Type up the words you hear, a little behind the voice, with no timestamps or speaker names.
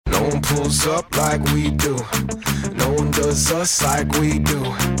No one pulls up like we do. No one does us like we do.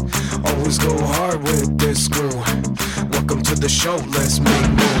 Always go hard with this crew. Welcome to the show, let's make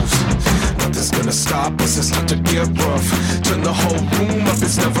moves. Nothing's gonna stop us, it's not to get rough. Turn the whole room up,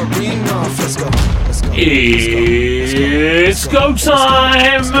 it's never enough. Let's go. It's go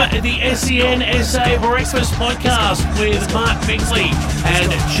time! The SEN SA Breakfast Podcast with Mark Bixley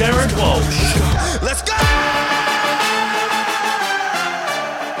and Jared Walsh. Let's go!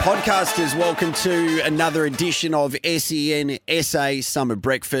 Podcasters, welcome to another edition of SEN SA Summer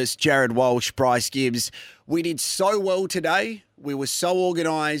Breakfast. Jared Walsh, Bryce Gibbs. We did so well today. We were so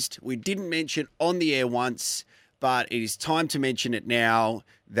organised. We didn't mention on the air once, but it is time to mention it now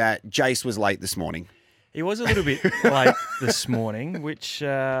that Jace was late this morning. He was a little bit late this morning, which,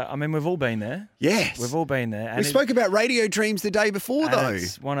 we've all been there. Yes. We've all been there. And we spoke about radio dreams the day before, though.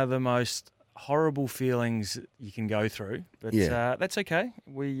 It's one of the most horrible feelings you can go through. But that's okay.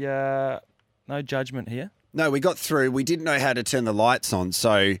 We no judgment here. No, we got through. We didn't know how to turn the lights on.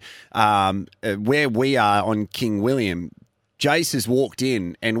 So where we are on King William, Jace has walked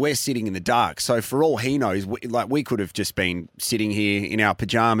in and we're sitting in the dark. So for all he knows, we could have just been sitting here in our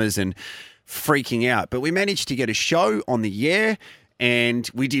pajamas and freaking out. But we managed to get a show on the air and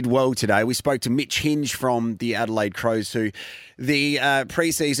we did well today. We spoke to Mitch Hinge from the Adelaide Crows, who the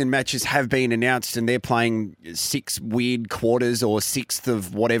preseason matches have been announced and they're playing 6 weird quarters or sixth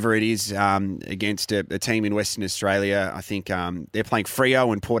of whatever it is against a team in Western Australia. I think they're playing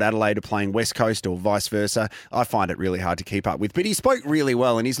Freo and Port Adelaide are playing West Coast or vice versa. I find it really hard to keep up with. But he spoke really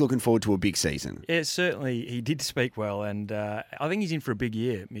well and he's looking forward to a big season. Yeah, certainly he did speak well and I think he's in for a big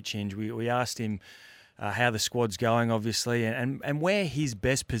year, Mitch Hinge. We asked him how the squad's going, obviously, and where his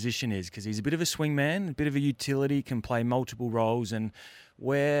best position is, because he's a bit of a swing man, a bit of a utility, can play multiple roles, and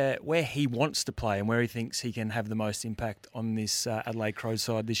where he wants to play and where he thinks he can have the most impact on this Adelaide Crows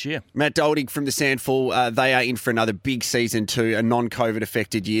side this year. Matt Doldig from the Sandful, they are in for another big season too, a non-COVID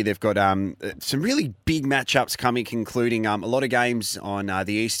affected year. They've got some really big matchups coming, including a lot of games on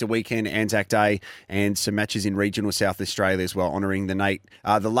the Easter weekend, Anzac Day, and some matches in regional South Australia as well, honouring the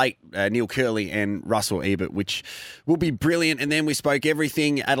late Neil Curley and Russell Ebert, which will be brilliant. And then we spoke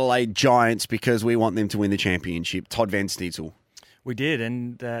everything Adelaide Giants because we want them to win the championship. Todd Van Stitzel. We did,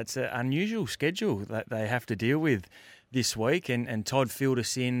 and it's an unusual schedule that they have to deal with this week. And Todd filled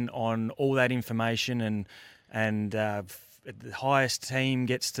us in on all that information, and the highest team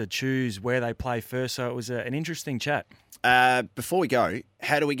gets to choose where they play first. So it was an interesting chat. Before we go,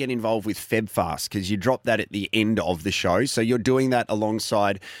 how do we get involved with FebFast? Because you dropped that at the end of the show. So you're doing that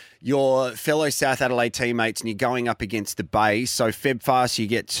alongside your fellow South Adelaide teammates and you're going up against the Bay. So FebFast, you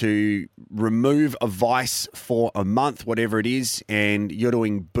get to remove a vice for a month, whatever it is, and you're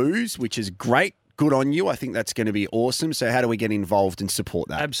doing booze, which is great. Good on you. I think that's going to be awesome. So how do we get involved and support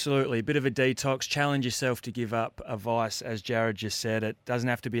that? Absolutely. A bit of a detox. Challenge yourself to give up a vice, as Jared just said. It doesn't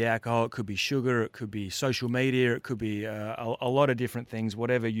have to be alcohol. It could be sugar. It could be social media. It could be a lot of different things,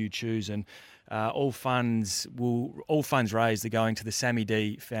 whatever you choose. And all funds raised are going to the Sammy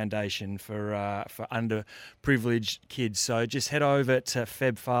D Foundation for underprivileged kids. So just head over to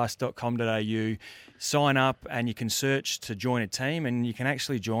febfast.com.au, sign up, and you can search to join a team, and you can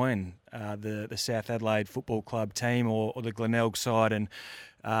actually join the South Adelaide Football Club team or the Glenelg side. And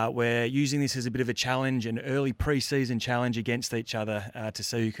we're using this as a bit of a challenge, an early pre-season challenge against each other to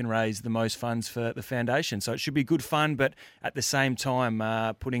see who can raise the most funds for the foundation. So it should be good fun, but at the same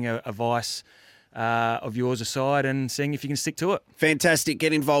time, putting a vice of yours aside and seeing if you can stick to it. Fantastic.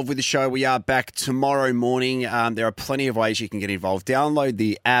 Get involved with the show. We are back tomorrow morning. There are plenty of ways you can get involved. Download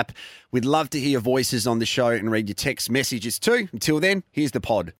the app. We'd love to hear your voices on the show and read your text messages too. Until then, here's the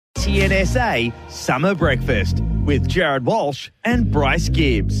pod. TNSA Summer Breakfast with Jared Walsh and Bryce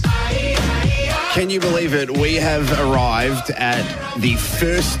Gibbs. Can you believe it? We have arrived at the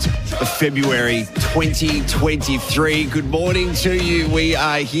 1st of February 2023. Good morning to you. We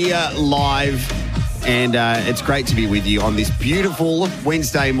are here live and it's great to be with you on this beautiful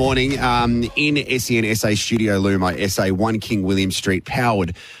Wednesday morning in SEN SA Studio Lumo, SA 1 King William Street,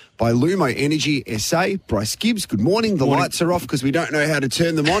 powered by Lumo Energy SA. Bryce Gibbs, good morning. The lights are off because we don't know how to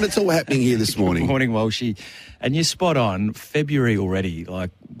turn them on. It's all happening here this morning. Good morning, Walshy. And you're spot on. February already.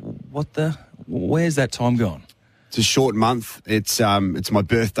 Like, where's that time gone? It's a short month. It's my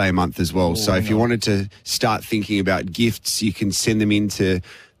birthday month as well. So if you wanted to start thinking about gifts, you can send them into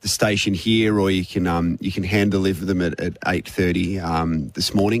the station here, or you can hand deliver them at 8:30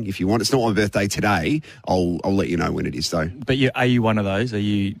 this morning if you want. It's not my birthday today. I'll let you know when it is though. But are you one of those? Are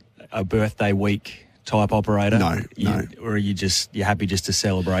you a birthday week type operator? No. Or are you're happy just to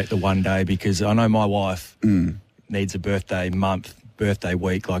celebrate the one day? Because I know my wife needs a birthday month. birthday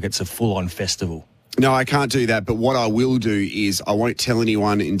week like it's a full-on festival. No, I can't do that. But what I will do is I won't tell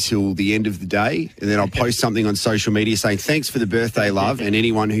anyone until the end of the day. And then I'll post something on social media saying, thanks for the birthday, love. And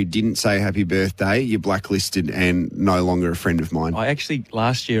anyone who didn't say happy birthday, you're blacklisted and no longer a friend of mine.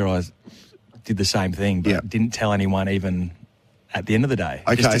 Last year I did the same thing, but didn't tell anyone even at the end of the day.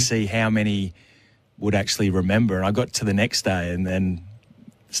 Okay. Just to see how many would actually remember. And I got to the next day and then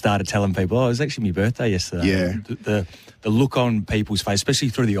started telling people, it was actually my birthday yesterday. Yeah. The look on people's face, especially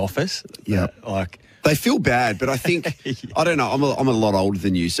through the office. Yeah. They feel bad, but I think, I don't know, I'm a lot older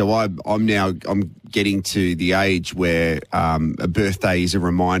than you, so I'm getting to the age where a birthday is a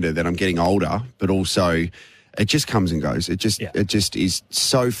reminder that I'm getting older, but also it just comes and goes. It just is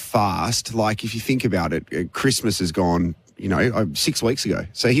so fast. Like, if you think about it, Christmas has gone, 6 weeks ago.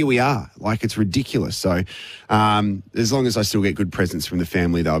 So here we are. Like, it's ridiculous. So as long as I still get good presents from the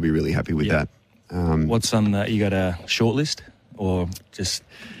family, they'll be really happy with that. What's on you got a short list? Or just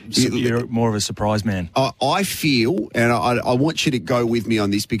you're more of a surprise man? I feel, and I want you to go with me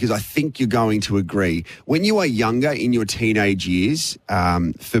on this because I think you're going to agree. When you are younger in your teenage years,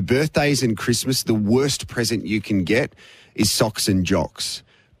 for birthdays and Christmas, the worst present you can get is socks and jocks.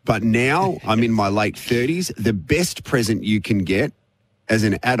 But now I'm in my late 30s. The best present you can get as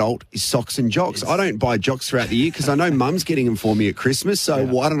an adult is socks and jocks. I don't buy jocks throughout the year because I know Mum's getting them for me at Christmas, so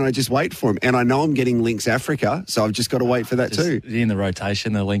why don't I just wait for them? And I know I'm getting Lynx Africa, so I've just got to wait for that too. In the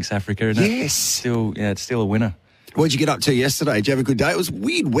rotation, the Lynx Africa, isn't it? Yes. It's still a winner. What did you get up to yesterday? Did you have a good day? It was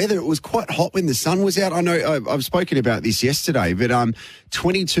weird weather. It was quite hot when the sun was out. I know I've spoken about this yesterday, but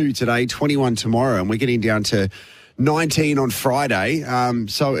 22 today, 21 tomorrow, and we're getting down to 19 on Friday.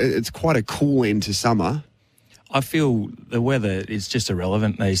 So it's quite a cool end to summer. I feel the weather is just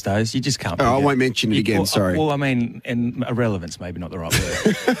irrelevant these days. You just can't. I won't mention it again, sorry. Well, I mean, and irrelevance maybe not the right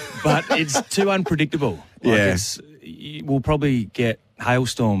word, but it's too unpredictable. We'll probably get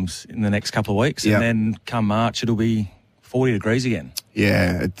hailstorms in the next couple of weeks, and then come March it'll be 40 degrees again.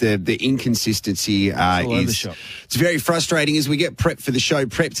 Yeah, the inconsistency it's very frustrating as we get prepped for the show,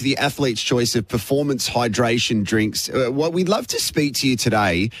 prepped to the athlete's choice of performance hydration drinks. We'd love to speak to you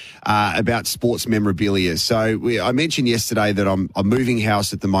today about sports memorabilia. So I mentioned yesterday that I'm moving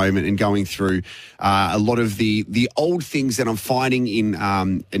house at the moment and going through a lot of the old things that I'm finding in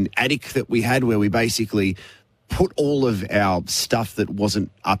an attic that we had where we basically put all of our stuff that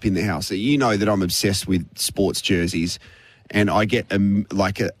wasn't up in the house. You know that I'm obsessed with sports jerseys. And I get a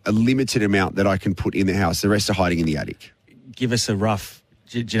limited amount that I can put in the house. The rest are hiding in the attic. Give us a rough.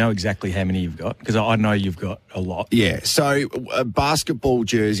 Do you know exactly how many you've got? Because I know you've got a lot. Yeah. So basketball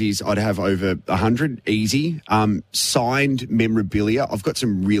jerseys, I'd have over 100, easy. Signed memorabilia. I've got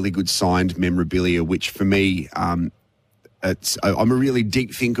some really good signed memorabilia, which for me, I'm a really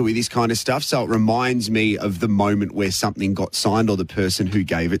deep thinker with this kind of stuff, so it reminds me of the moment where something got signed or the person who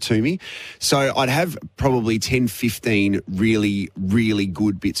gave it to me. So I'd have probably 10, 15 really, really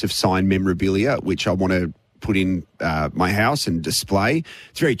good bits of signed memorabilia, which I want to put in my house and display.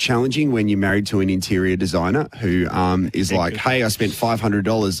 It's very challenging when you're married to an interior designer who is like, hey, I spent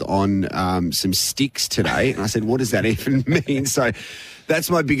 $500 on some sticks today. And I said, what does that even mean? So that's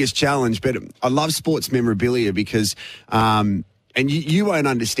my biggest challenge. But I love sports memorabilia because, and you won't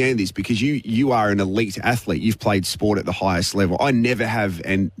understand this because you are an elite athlete. You've played sport at the highest level. I never have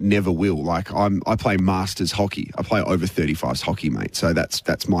and never will. Like I play masters hockey. I play over 35s hockey, mate. So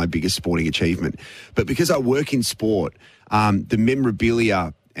that's my biggest sporting achievement. But because I work in sport, the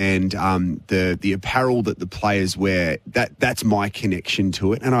memorabilia and the apparel that the players wear, that's my connection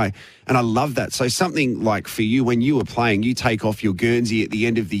to it. And I love that. So something like for you, when you were playing, you take off your Guernsey at the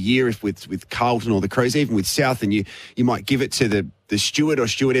end of the year, if with Carlton or the Crows, even with South, and you might give it to the steward or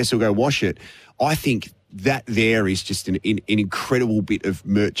stewardess who'll go wash it. I think that there is just an incredible bit of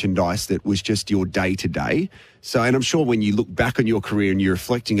merchandise that was just your day-to-day. So, and I'm sure when you look back on your career and you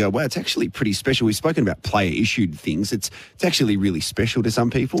reflect and go, wow, it's actually pretty special. We've spoken about player-issued things. It's actually really special to some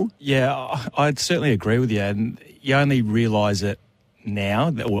people. Yeah, I'd certainly agree with you. And you only realise it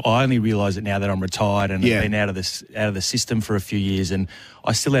now, or I only realise it now that I'm retired and I've been out of the system for a few years. And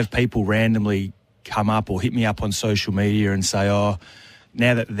I still have people randomly come up or hit me up on social media and say, oh,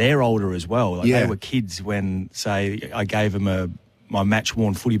 now that they're older as well, like they were kids when, say, I gave them my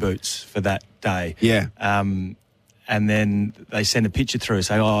match-worn footy boots for that day. Yeah. And then they send a picture through,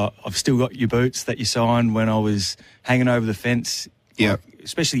 say, oh, I've still got your boots that you signed when I was hanging over the fence. Yeah. Like,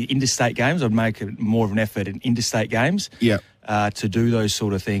 especially interstate games. I'd make more of an effort in interstate games to do those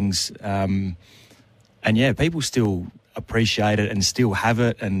sort of things. And, yeah, people still appreciate it and still have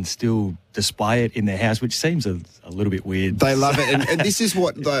it and still display it in their house, which seems a little bit weird. They love it, and this is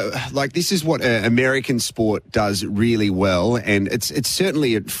what American sport does really well, and it's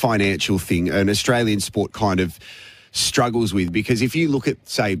certainly a financial thing. An Australian sport kind of struggles with, because if you look at,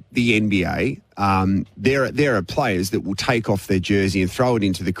 say, the NBA, there are players that will take off their jersey and throw it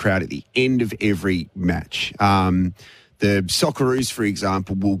into the crowd at the end of every match. The Socceroos, for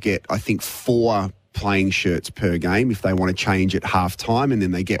example, will get, I think, 4 playing shirts per game if they want to change at half-time, and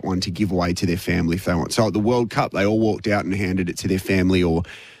then they get one to give away to their family if they want. So at the World Cup, they all walked out and handed it to their family or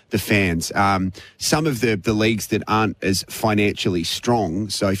the fans. Some of the leagues that aren't as financially strong,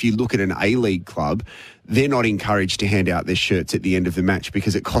 so if you look at an A-League club, they're not encouraged to hand out their shirts at the end of the match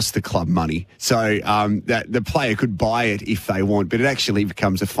because it costs the club money. So that the player could buy it if they want, but it actually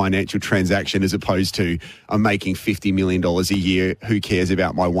becomes a financial transaction as opposed to, I'm making $50 million a year, who cares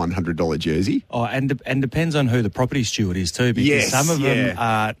about my $100 jersey? Oh, and depends on who the property steward is too, because some of them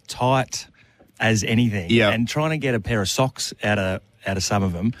are tight as anything. And trying to get a pair of socks out of some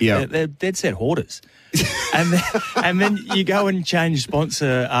of them, they're dead set hoarders. and then you go and change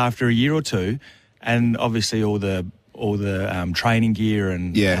sponsor after a year or two, and obviously all the training gear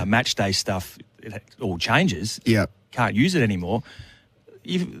and match day stuff, it all changes. Can't use it anymore.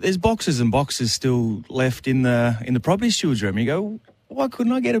 There's boxes and boxes still left in the property steward's room. You go, why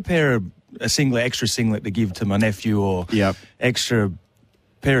couldn't I get a extra singlet to give to my nephew, or extra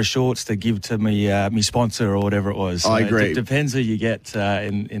pair of shorts to give to me sponsor or whatever it was? I agree. It depends who you get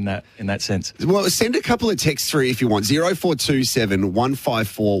in that sense. Well, send a couple of texts through if you want. 0427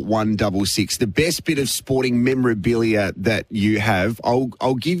 154 166. The best bit of sporting memorabilia that you have.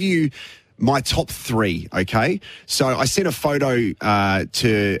 I'll give you my top 3, okay? So I sent a photo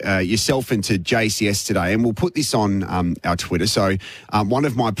to yourself and to Jace yesterday, and we'll put this on our Twitter. So one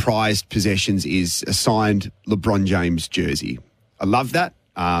of my prized possessions is a signed LeBron James jersey. I love that.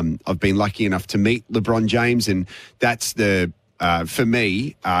 I've been lucky enough to meet LeBron James, and that's for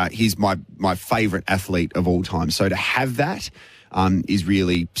me, he's my favourite athlete of all time. So to have that is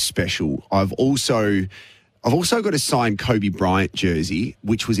really special. I've also got a signed Kobe Bryant jersey,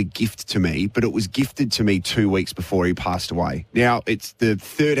 which was a gift to me, but it was gifted to me 2 weeks before he passed away. Now, it's the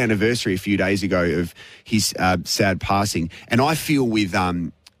 3rd anniversary a few days ago of his sad passing, and I feel with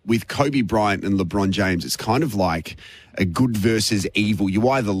Kobe Bryant and LeBron James, it's kind of like a good versus evil. You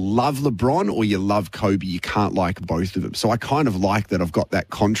either love LeBron or you love Kobe. You can't like both of them. So I kind of like that I've got that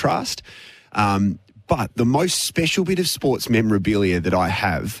contrast. But the most special bit of sports memorabilia that I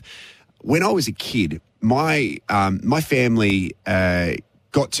have, when I was a kid, my family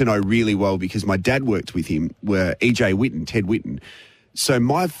got to know really well because my dad worked with him, were E.J. Whitten, Ted Whitten. So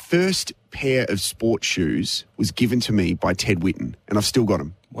my first pair of sports shoes was given to me by Ted Whitten, and I've still got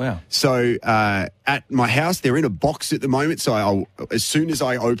them. Wow. So at my house, they're in a box at the moment. So as soon as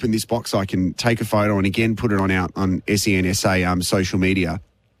I open this box, I can take a photo and again put it on SENSA social media.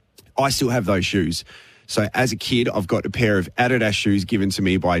 I still have those shoes. So as a kid, I've got a pair of Adidas shoes given to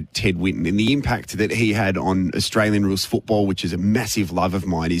me by Ted Whitten, and the impact that he had on Australian rules football, which is a massive love of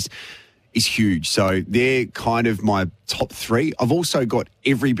mine, is huge. So they're kind of my top 3. I've also got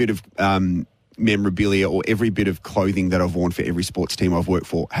every bit of memorabilia or every bit of clothing that I've worn for every sports team I've worked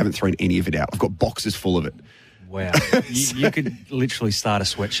for. I haven't thrown any of it out. I've got boxes full of it. Wow. You could literally start a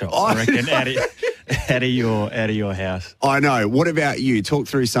sweatshop, I reckon, out of your house. I know. What about you? Talk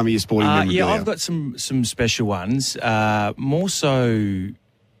through some of your sporting memorabilia. Yeah, I've got some special ones. More so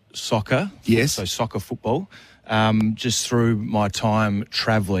soccer. Yes. So soccer, football. Just through my time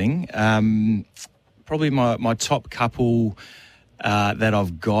travelling. Probably my top couple that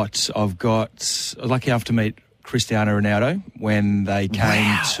I've got. I was lucky enough to meet Cristiano Ronaldo when they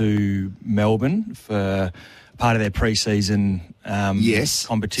came to Melbourne for part of their pre-season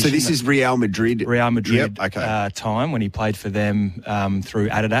competition. So this is Real Madrid. Time when he played for them through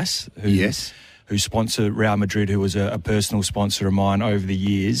Adidas, who sponsored Real Madrid, who was a personal sponsor of mine over the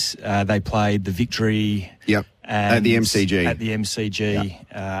years. They played the Victory at the MCG.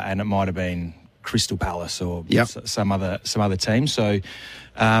 And it might have been Crystal Palace or some other team. So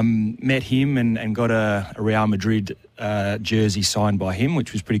met him and got a Real Madrid jersey signed by him,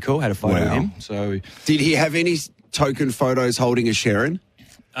 which was pretty cool. Had a photo with him. So did he have any token photos holding a Sharon?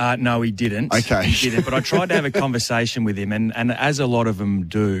 No, he didn't. Okay. He didn't, but I tried to have a conversation with him, and as a lot of them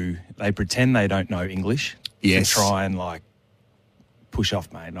do, they pretend they don't know English to try and, like, push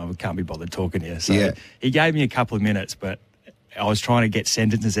off, mate, and I can't be bothered talking to you. So he gave me a couple of minutes, but I was trying to get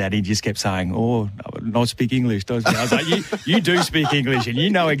sentences out. He just kept saying, I don't speak English. I was like, you do speak English, and you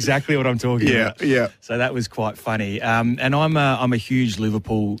know exactly what I'm talking about. Yeah. So that was quite funny. And I'm a huge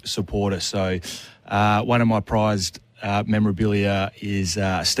Liverpool supporter, so one of my prized memorabilia is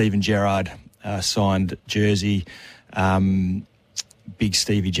Steven Gerrard signed jersey. Big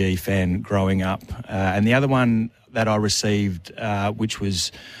Stevie G fan growing up. And the other one that I received, which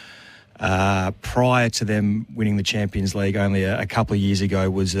was prior to them winning the Champions League only a couple of years ago,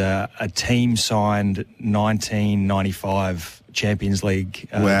 was a team-signed 1995 Champions League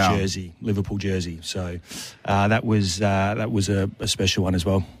jersey, Liverpool jersey. So that was a special one as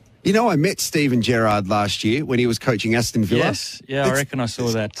well. You know, I met Steven Gerrard last year when he was coaching Aston Villa. Yes, yeah, I reckon I saw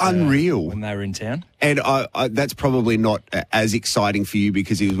that. Unreal. When they were in town. And that's probably not as exciting for you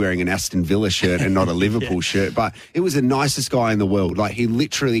because he was wearing an Aston Villa shirt and not a Liverpool shirt, but it was the nicest guy in the world. Like, he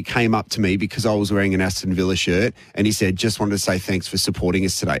literally came up to me because I was wearing an Aston Villa shirt and he said, just wanted to say thanks for supporting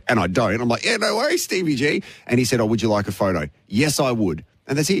us today. And I don't. I'm like, yeah, no worries, Stevie G. And he said, oh, would you like a photo? Yes, I would.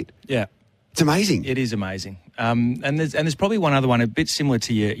 And that's it. Yeah. It's amazing. It is amazing. And there's probably one other one, a bit similar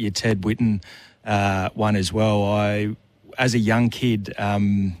to your Ted Whitten one as well. As a young kid,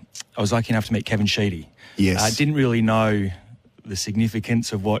 I was lucky enough to meet Kevin Sheedy. Yes. I didn't really know the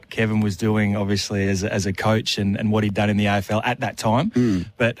significance of what Kevin was doing, obviously, as a coach and what he'd done in the AFL at that time.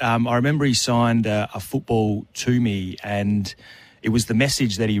 But I remember he signed a football to me, and it was the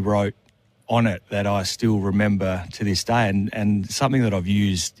message that he wrote on it that I still remember to this day, and something that I've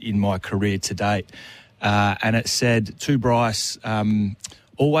used in my career to date. And it said, to Bryce,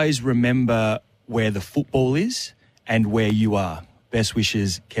 always remember where the football is and where you are. Best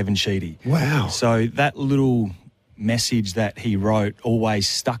wishes, Kevin Sheedy. Wow. So that little message that he wrote always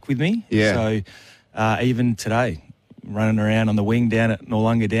stuck with me. Yeah. So even today, running around on the wing down at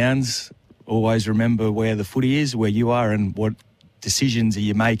Noarlunga Downs, always remember where the footy is, where you are, and what decisions are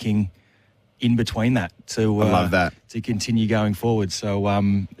you making in between that to I love that. to continue going forward. So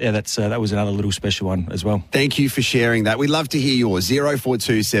that was another little special one as well. Thank you for sharing that. We'd love to hear yours.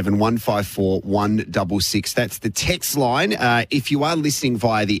 0427 154 166. That's the text line. If you are listening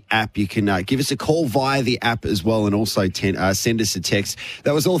via the app, you can give us a call via the app as well, and also send us a text.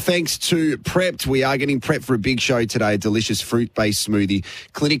 That was all thanks to Prepped. We are getting prepped for a big show today. A delicious fruit-based smoothie,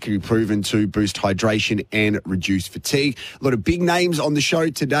 clinically proven to boost hydration and reduce fatigue. A lot of big names on the show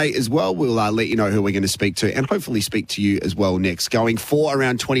today as well. We'll let you know who we're going to speak to, and hopefully speak to you as well next. Going for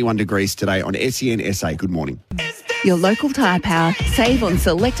around 21 degrees today on SEN SA. Good morning. Your local Tyre Power. Save on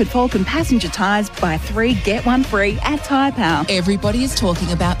selected Falcon passenger tyres. Buy 3, get 1 free at Tyre Power. Everybody is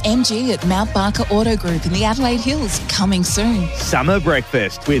talking about MG at Mount Barker Auto Group in the Adelaide Hills. Coming soon. Summer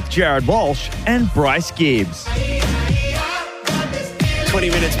Breakfast with Jared Walsh and Bryce Gibbs. 20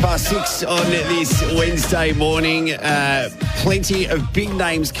 minutes past 6 on this Wednesday morning. Plenty of big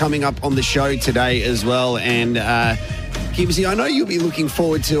names coming up on the show today as well. And Gibbsy, I know you'll be looking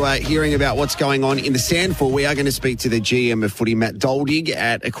forward to hearing about what's going on in the Sandful. We are going to speak to the GM of footy, Matt Doldig,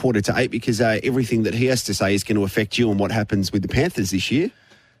 at 7:45, because everything that he has to say is going to affect you and what happens with the Panthers this year.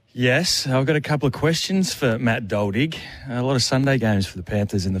 Yes, I've got a couple of questions for Matt Doldig. A lot of Sunday games for the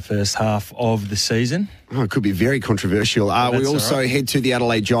Panthers in the first half of the season. Oh, it could be very controversial. We also head to the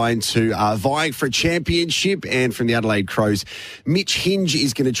Adelaide Giants, who are vying for a championship, and from the Adelaide Crows, Mitch Hinge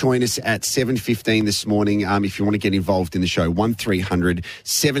is going to join us at 7:15 this morning. If you want to get involved in the show, 1300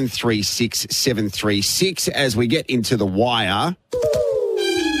 736 736 as we get into the wire.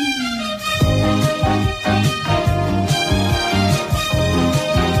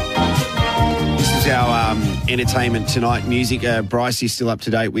 Our Entertainment Tonight music. Bryce, you still up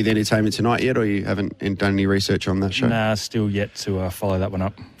to date with Entertainment Tonight yet, or you haven't done any research on that show? Nah, still yet to follow that one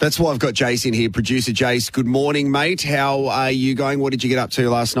up. That's why I've got Jace in here. Producer Jace, good morning, mate. How are you going? What did you get up to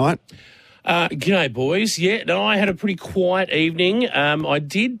last night? G'day, boys. Yeah, no, I had a pretty quiet evening. I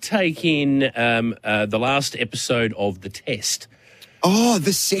did take in the last episode of The Test. Oh,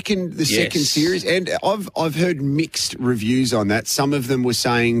 the second series, and I've heard mixed reviews on that. Some of them were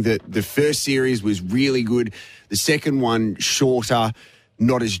saying that the first series was really good, the second one shorter,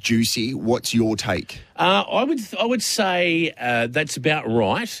 not as juicy. What's your take? I would say that's about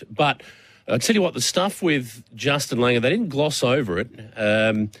right, but I'll tell you what, the stuff with Justin Langer, they didn't gloss over it.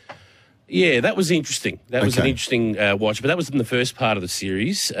 Yeah, that was interesting. That was an interesting watch, but that was in the first part of the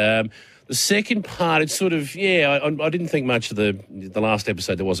series. The second part, it's sort of, I didn't think much of the last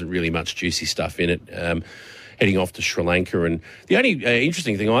episode. There wasn't really much juicy stuff in it, heading off to Sri Lanka. And the only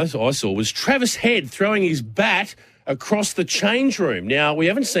interesting thing I saw was Travis Head throwing his bat across the change room. Now, we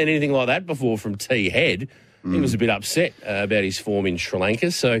haven't seen anything like that before from T. Head. He was a bit upset about his form in Sri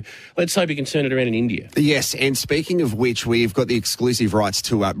Lanka, so let's hope he can turn it around in India. Yes, and speaking of which, we've got the exclusive rights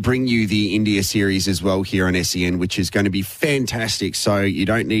to bring you the India series as well here on SEN, which is going to be fantastic. So you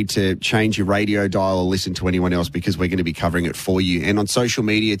don't need to change your radio dial or listen to anyone else because we're going to be covering it for you. And on social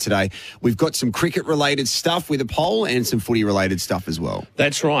media today, we've got some cricket-related stuff with a poll and some footy-related stuff as well.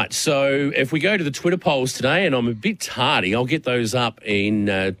 That's right. So if we go to the Twitter polls today, and I'm a bit tardy, I'll get those up in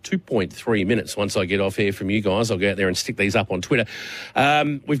 2.3 minutes once I get off here from you guys. I'll go out there and stick these up on Twitter.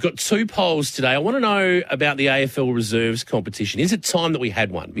 We've got 2 polls today. I want to know about the AFL Reserves competition. Is it time that we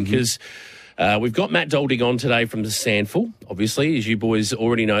had one? Because we've got Matt Doldig on today from the Sandful. Obviously, as you boys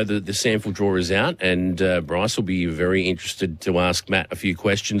already know, the Sandful draw is out, and Bryce will be very interested to ask Matt a few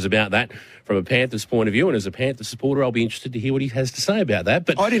questions about that from a Panthers point of view. And as a Panthers supporter, I'll be interested to hear what he has to say about that.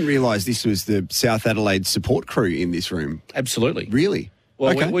 But I didn't realise this was the South Adelaide support crew in this room. Absolutely. Really?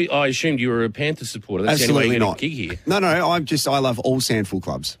 Well, okay. I assumed you were a Panthers supporter. That's Absolutely the only way not. you get a gig here. No, I love all Sandful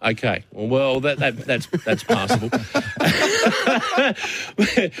clubs. Okay. Well, that's passable.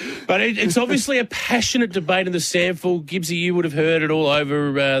 But it's obviously a passionate debate in the Sandful. Gibbsy, you would have heard it all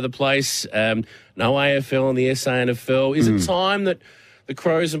over the place. No AFL and the SANFL. Is it time that the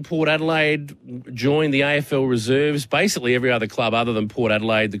Crows and Port Adelaide joined the AFL Reserves? Basically, every other club other than Port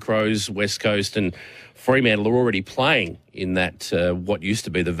Adelaide, the Crows, West Coast and Fremantle are already playing in that what used to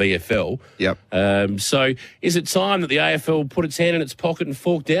be the VFL. Yep. So is it time that the AFL put its hand in its pocket and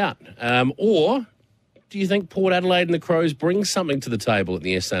forked out? Or do you think Port Adelaide and the Crows bring something to the table at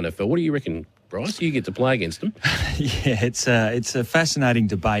the SANFL? What do you reckon, Bryce? You get to play against them. Yeah, it's a fascinating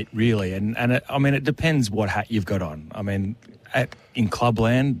debate, really. And it depends what hat you've got on. I mean, in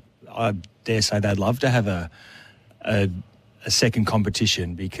clubland, I dare say they'd love to have a second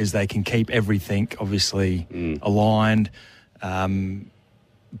competition because they can keep everything obviously aligned.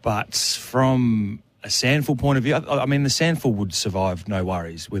 But from a Sandful point of view, I mean, the Sandful would survive no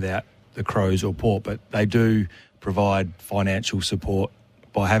worries without the Crows or Port, but they do provide financial support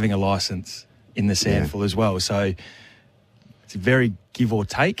by having a licence in the Sandful as well. So it's very give or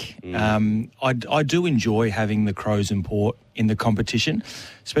take. I do enjoy having the Crows and Port in the competition,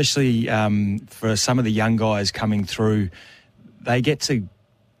 especially for some of the young guys coming through. They get to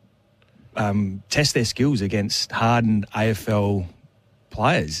test their skills against hardened AFL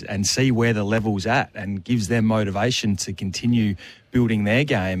players and see where the level's at, and gives them motivation to continue building their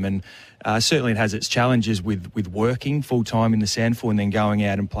game. And certainly it has its challenges with working full-time in the Sandful and then going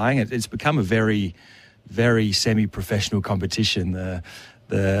out and playing. It's become a very, very semi-professional competition. The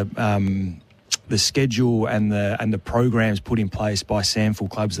schedule and the programs put in place by Sandful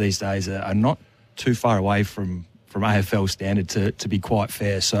clubs these days are not too far away from AFL standard to be quite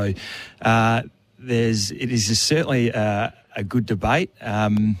fair. So it is certainly a good debate.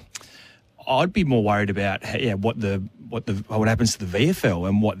 I'd be more worried about what happens to the VFL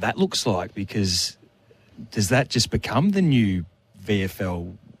and what that looks like, because does that just become the new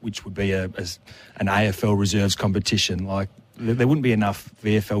VFL, which would be an AFL reserves competition? Like there wouldn't be enough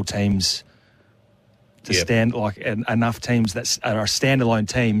VFL teams to stand, like enough teams that are standalone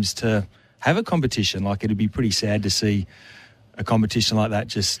teams to have a competition. Like it'd be pretty sad to see a competition like that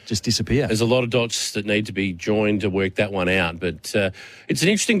just disappear. There's a lot of dots that need to be joined to work that one out, but it's an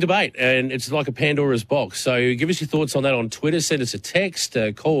interesting debate, and it's like a Pandora's box. So give us your thoughts on that on Twitter. Send us a text,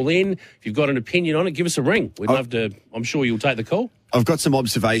 call in. If you've got an opinion on it, give us a ring. We'd love to. I'm sure you'll take the call. I've got some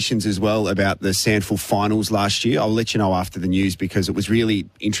observations as well about the Sandful finals last year. I'll let you know after the news, because it was really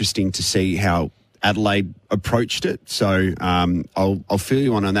interesting to see how Adelaide approached it. So I'll fill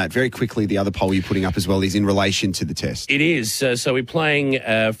you on that. Very quickly, the other poll you're putting up as well is in relation to the test. It is. So we're playing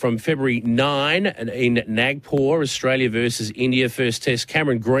from February 9 in Nagpur, Australia versus India. First test.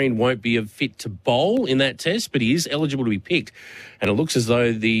 Cameron Green won't be fit to bowl in that test, but he is eligible to be picked. And it looks as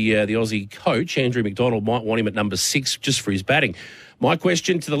though the Aussie coach, Andrew McDonald, might want him at number 6 just for his batting. My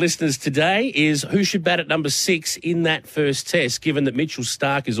question to the listeners today is, who should bat at number 6 in that first test, given that Mitchell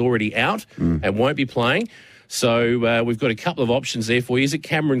Starc is already out and won't be playing? So we've got a couple of options there for you. Is it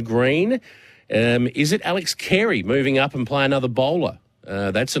Cameron Green? Is it Alex Carey moving up and play another bowler?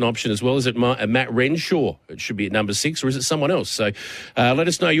 That's an option as well. Is it Matt Renshaw? It should be at number 6, or is it someone else? So let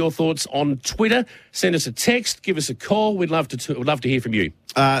us know your thoughts on Twitter. Send us a text. Give us a call. We'd love to hear from you.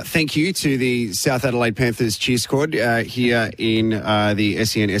 Thank you to the South Adelaide Panthers cheer squad here in the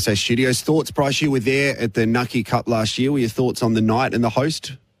SEN SA studios. Thoughts, Bryce? You were there at the Nucky Cup last year. Were your thoughts on the night and the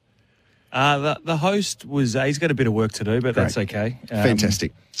host? The host was he's got a bit of work to do, but that's okay.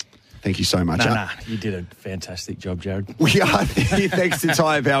 Fantastic. Thank you so much. Nah, you did a fantastic job, Jared. We are there thanks to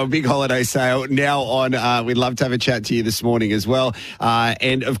Tyre Power. Big holiday sale now on. We'd love to have a chat to you this morning as well.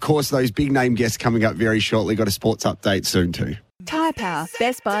 And, of course, those big name guests coming up very shortly. Got a sports update soon too. Tyre Power,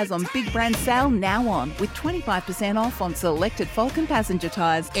 best buys on big brand sale now on, with 25% off on selected Falcon passenger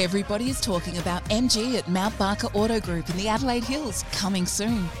tyres. Everybody is talking about MG at Mount Barker Auto Group in the Adelaide Hills, coming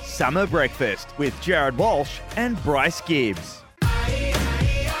soon. Summer Breakfast with Jared Walsh and Bryce Gibbs.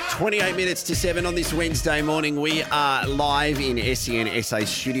 28 minutes to 7 on this Wednesday morning. We are live in SEN SA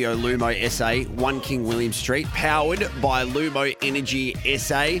Studio, Lumo SA, 1 King William Street, powered by Lumo Energy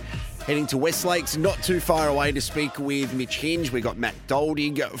SA. Heading to Westlakes, not too far away to speak with Mitch Hinge. We got Matt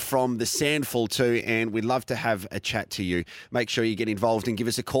Doldig from the Sandful too, and we'd love to have a chat to you. Make sure you get involved and give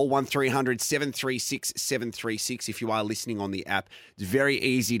us a call, 1300 736 736 if you are listening on the app. It's very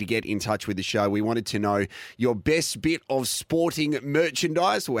easy to get in touch with the show. We wanted to know your best bit of sporting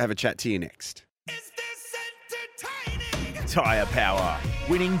merchandise. We'll have a chat to you next. Tyre Power,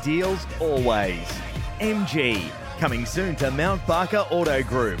 winning deals always. MG, coming soon to Mount Barker Auto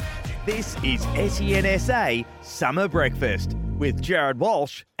Group. This is SENSA Summer Breakfast with Jared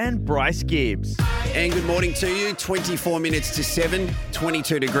Walsh and Bryce Gibbs. And good morning to you. 24 minutes to 7,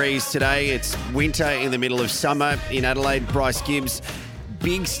 22 degrees today. It's winter in the middle of summer in Adelaide. Bryce Gibbs,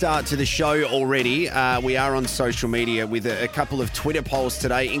 big start to the show already. We are on social media with a couple of Twitter polls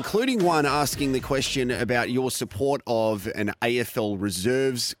today, including one asking the question about your support of an AFL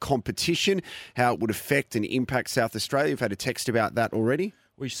Reserves competition, how it would affect and impact South Australia. You've had a text about that already.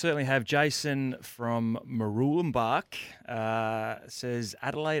 We certainly have. Jason from Maroolambach says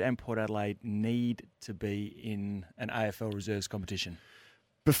Adelaide and Port Adelaide need to be in an AFL Reserves competition.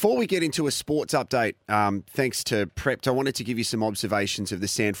 Before we get into a sports update, thanks to Prepped, I wanted to give you some observations of the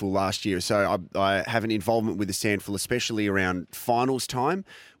Sandful last year. So I have an involvement with the Sandful, especially around finals time,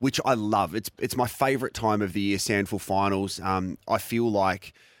 which I love. It's my favourite time of the year, Sandful finals. I feel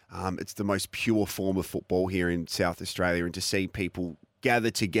like it's the most pure form of football here in South Australia, and to see people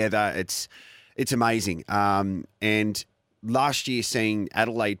gather together, it's amazing. And last year, seeing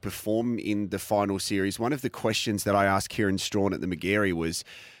Adelaide perform in the final series, one of the questions that I asked Kieran Strawn at the Magarey was,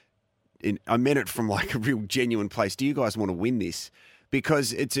 I meant it from like a real genuine place, do you guys want to win this?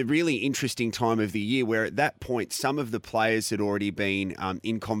 Because it's a really interesting time of the year where at that point, some of the players had already been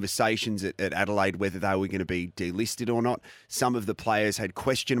in conversations at Adelaide whether they were going to be delisted or not. Some of the players had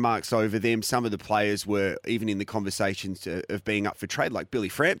question marks over them. Some of the players were even in the conversations of being up for trade, like Billy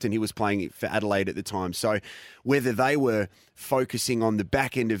Frampton. He was playing for Adelaide at the time. So whether they were focusing on the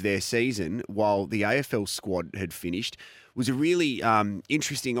back end of their season while the AFL squad had finished was a really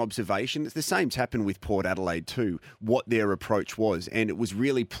interesting observation. It's the same's happened with Port Adelaide too, what their approach was. And it was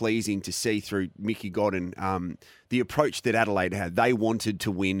really pleasing to see through Mickey Godden the approach that Adelaide had. They wanted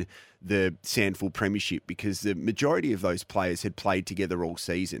to win the Sandful Premiership because the majority of those players had played together all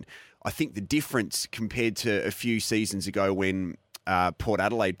season. I think the difference compared to a few seasons ago when Port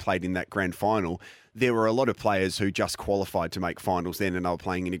Adelaide played in that grand final, there were a lot of players who just qualified to make finals then and they were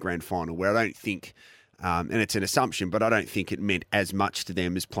playing in a grand final, where I don't think... and it's an assumption, but I don't think it meant as much to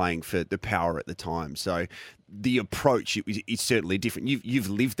them as playing for the Power at the time. So the approach is certainly different. You've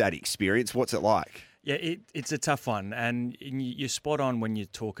lived that experience. What's it like? Yeah, it's a tough one. And you're spot on when you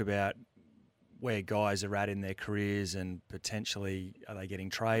talk about where guys are at in their careers and potentially are they getting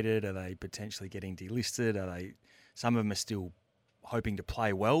traded? Are they potentially getting delisted? Some of them are still hoping to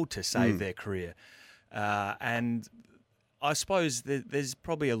play well to save their career. And I suppose there's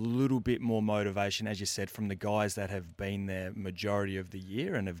probably a little bit more motivation, as you said, from the guys that have been there majority of the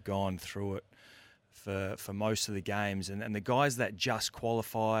year and have gone through it for most of the games. And the guys that just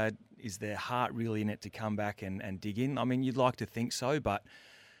qualified, is their heart really in it to come back and dig in? I mean, you'd like to think so, but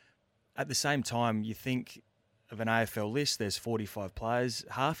at the same time, you think of an AFL list, there's 45 players.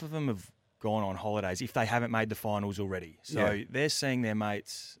 Half of them have gone on holidays if they haven't made the finals already. So they're seeing their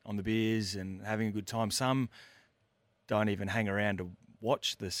mates on the beers and having a good time. Some don't even hang around to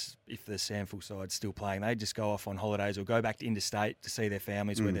watch this if the Sandful side's still playing. They just go off on holidays or go back to interstate to see their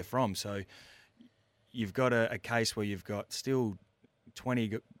families where they're from. So you've got a case where you've got still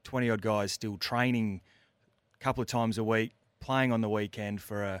 20-odd guys still training a couple of times a week, playing on the weekend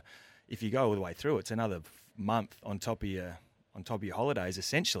if you go all the way through, it's another month on top of your holidays,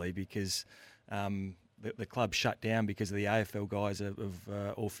 essentially, because the club shut down because the AFL guys have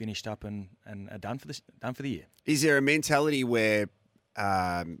all finished up and are done for the year. Is there a mentality where,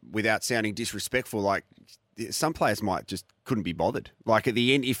 without sounding disrespectful, like some players might just couldn't be bothered. Like at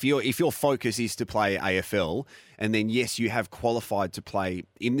the end, if your focus is to play AFL, and then yes, you have qualified to play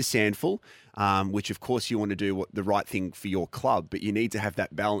in the SANFL, which of course you want to do the right thing for your club, but you need to have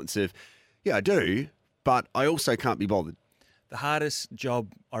that balance of, yeah, I do, but I also can't be bothered. The hardest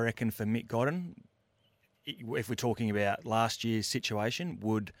job, I reckon, for Mick Godden, if we're talking about last year's situation,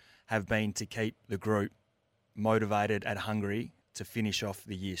 would have been to keep the group motivated and hungry to finish off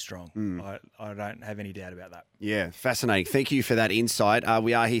the year strong. I don't have any doubt about that. Yeah, fascinating. Thank you for that insight.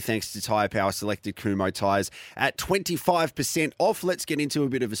 We are here thanks to Tyre Power, selected Kumho tyres at 25% off. Let's get into a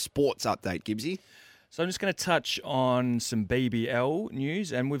bit of a sports update, Gibbsy. So I'm just going to touch on some BBL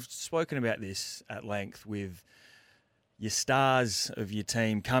news, and we've spoken about this at length with your stars of your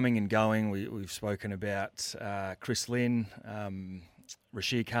team coming and going. We've spoken about Chris Lynn,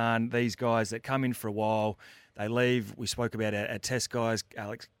 Rashid Khan, these guys that come in for a while, they leave. We spoke about our test guys,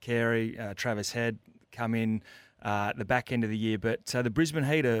 Alex Carey, Travis Head, come in at the back end of the year. But the Brisbane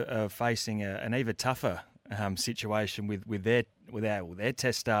Heat are facing an even tougher situation with their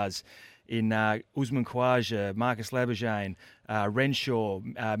test stars in Usman Khawaja, Marcus Labuschagne, Renshaw,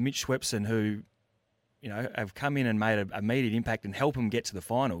 Mitch Swepson, who have come in and made an immediate impact and help them get to the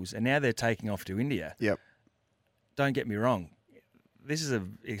finals. And now they're taking off to India. Yep. Don't get me wrong. This is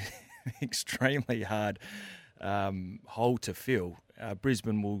an extremely hard hole to fill.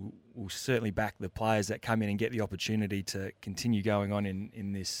 Brisbane will certainly back the players that come in and get the opportunity to continue going on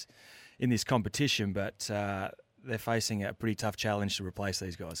in this competition, but they're facing a pretty tough challenge to replace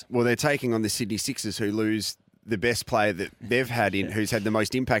these guys. Well, they're taking on the Sydney Sixers, who lose the best player that they've had who's had the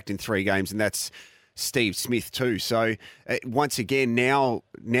most impact in 3 games, and that's Steve Smith too. So once again, now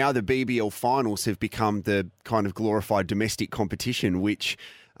the BBL finals have become the kind of glorified domestic competition, which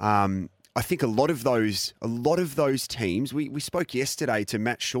I think a lot of those teams. We spoke yesterday to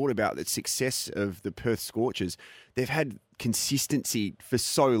Matt Short about the success of the Perth Scorchers. They've had consistency for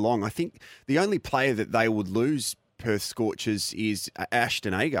so long. I think the only player that they would lose, Perth Scorchers, is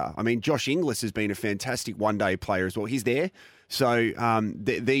Ashton Agar. I mean, Josh Inglis has been a fantastic one-day player as well. He's there. So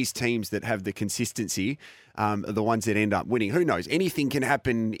these teams that have the consistency are the ones that end up winning. Who knows? Anything can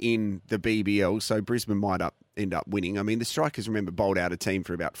happen in the BBL, so Brisbane might end up winning. I mean, the Strikers, remember, bowled out a team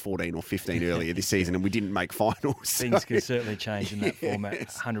for about 14 or 15 earlier this season, and we didn't make finals. Things can certainly change in that format,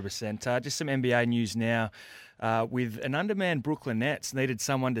 100%. Just some NBA news now. With an undermanned Brooklyn Nets needed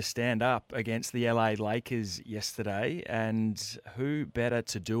someone to stand up against the LA Lakers yesterday, and who better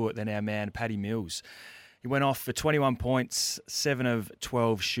to do it than our man Patty Mills. He went off for 21 points, 7 of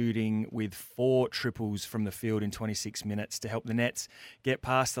 12 shooting with 4 triples from the field in 26 minutes to help the Nets get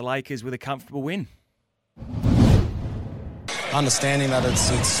past the Lakers with a comfortable win. Understanding that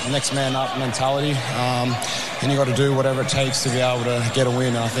it's next man up mentality, and you got to do whatever it takes to be able to get a win,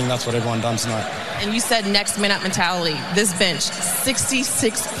 and I think that's what everyone done tonight. And you said next man up mentality. This bench,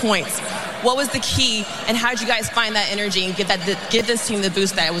 66 points. What was the key, and how did you guys find that energy and give this team the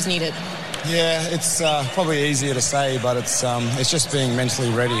boost that was needed? Yeah, it's probably easier to say, but it's just being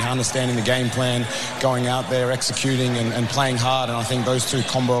mentally ready, understanding the game plan, going out there, executing and playing hard. And I think those two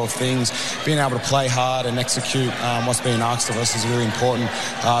combo of things, being able to play hard and execute what's being asked of us is really important,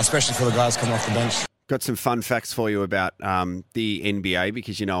 especially for the guys coming off the bench. Got some fun facts for you about the NBA,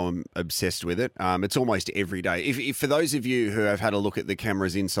 because you know I'm obsessed with it. It's almost every day. If for those of you who have had a look at the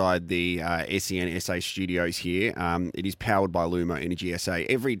cameras inside the SEN SA studios here, it is powered by Lumo Energy SA.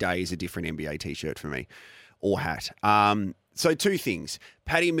 Every day is a different NBA t-shirt for me, or hat. So 2 things.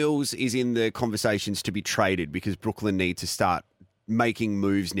 Patty Mills is in the conversations to be traded because Brooklyn need to start making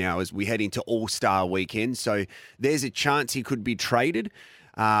moves now as we head into All-Star weekend. So there's a chance he could be traded.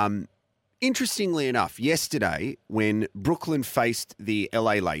 Interestingly enough, yesterday when Brooklyn faced the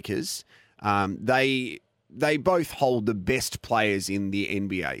LA Lakers, they both hold the best players in the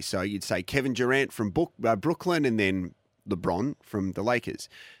NBA. So you'd say Kevin Durant from Brooklyn and then LeBron from the Lakers.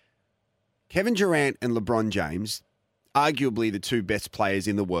 Kevin Durant and LeBron James, arguably the 2 best players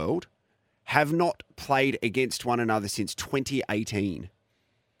in the world, have not played against one another since 2018.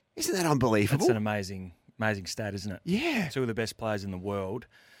 Isn't that unbelievable? That's an amazing stat, isn't it? Yeah. 2 of the best players in the world.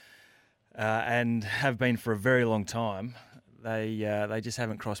 And have been for a very long time. They just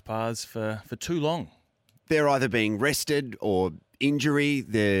haven't crossed paths for too long. They're either being rested or injury.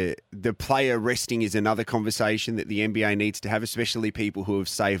 The player resting is another conversation that the NBA needs to have, especially people who have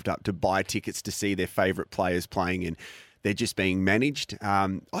saved up to buy tickets to see their favourite players playing and they're just being managed.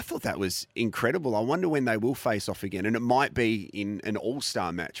 I thought that was incredible. I wonder when they will face off again. And it might be in an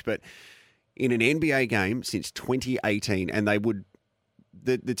all-star match, but in an NBA game since 2018, and they would...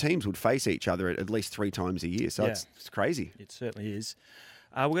 The teams would face each other at least 3 times a year, so it's crazy. It certainly is.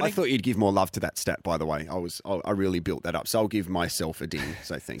 We're I thought you'd give more love to that stat, by the way. I really built that up, so I'll give myself a ding.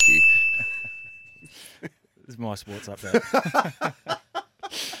 So thank you. This is my sports update.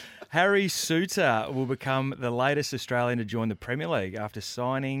 Harry Souttar will become the latest Australian to join the Premier League after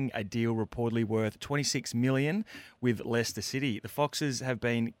signing a deal reportedly worth $26 million with Leicester City. The Foxes have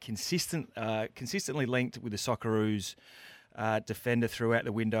been consistently linked with the Socceroos defender throughout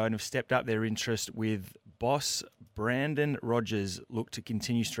the window and have stepped up their interest with boss Brandon Rodgers look to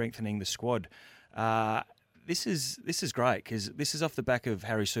continue strengthening the squad. This is great because this is off the back of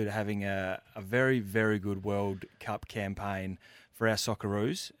Harry Souttar having a very, very good World Cup campaign for our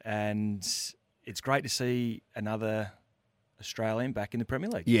Socceroos, and it's great to see another Australian back in the Premier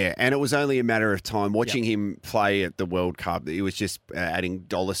League. Yeah, and it was only a matter of time watching him play at the World Cup. He was just adding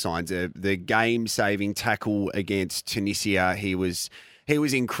dollar signs. The game-saving tackle against Tunisia, he was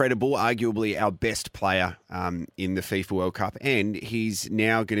incredible, arguably our best player in the FIFA World Cup, and he's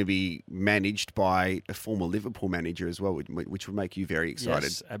now going to be managed by a former Liverpool manager as well, which will make you very excited.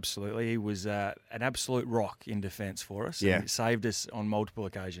 Yes, absolutely. He was an absolute rock in defence for us. Yeah. And it saved us on multiple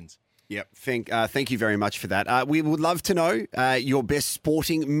occasions. Yep. Thank you very much for that. We would love to know your best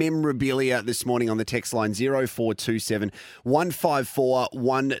sporting memorabilia this morning on the text line 0427 154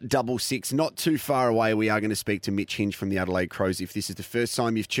 166. Not too far away, we are going to speak to Mitch Hinge from the Adelaide Crows if this is the first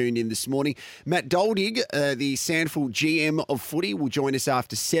time you've tuned in this morning. Matt Doldig, the Sandful GM of footy, will join us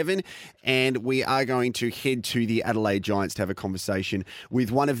after 7, and we are going to head to the Adelaide Giants to have a conversation with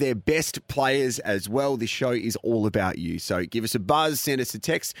one of their best players as well. This show is all about you. So give us a buzz, send us a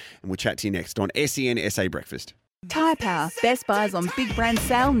text, and we'll chat to you next on SEN SA Breakfast. Tyre Power. Best buys on big brand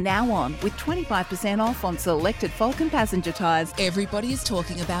sale now on with 25% off on selected Falcon passenger tyres. Everybody is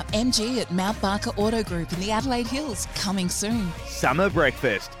talking about MG at Mount Barker Auto Group in the Adelaide Hills. Coming soon. Summer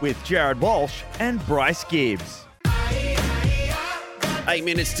Breakfast with Jared Walsh and Bryce Gibbs. 8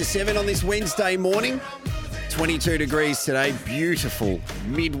 minutes to 7 on this Wednesday morning. 22 degrees today. Beautiful.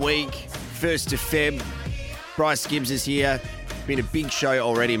 Midweek, 1st of Feb. Bryce Gibbs is here. Been a big show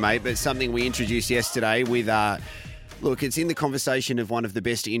already, mate, but something we introduced yesterday with, look, it's in the conversation of one of the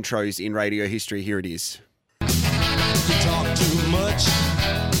best intros in radio history. Here it is. You talk too much.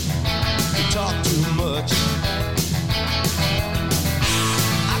 You talk too much.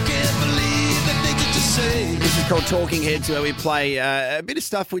 I can't believe the things that you say. This is called Talking Heads, where we play a bit of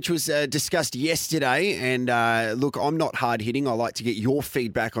stuff which was discussed yesterday. And look, I'm not hard-hitting. I like to get your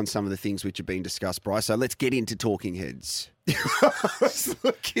feedback on some of the things which have been discussed, Bryce. So let's get into Talking Heads.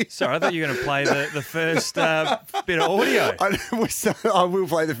 Sorry, I thought you were going to play the first bit of audio. I will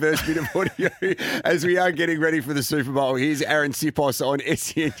play the first bit of audio as we are getting ready for the Super Bowl. Here's Aaron Sipos on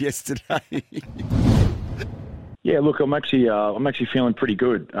SEN yesterday. Yeah, look, I'm actually feeling pretty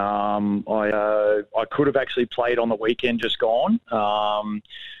good. I could have actually played on the weekend just gone,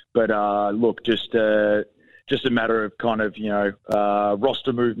 but look, just a matter of kind of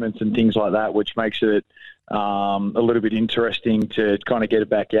roster movements and things like that, which makes it a little bit interesting to kind of get it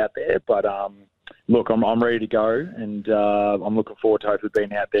back out there. But look, I'm ready to go, and I'm looking forward to hopefully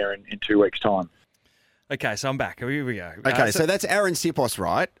being out there in 2 weeks' time. Okay, so I'm back. Here we go. Okay, so that's Aaron Sipos,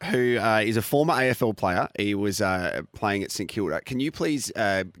 right, who is a former AFL player. He was playing at St Kilda. Can you please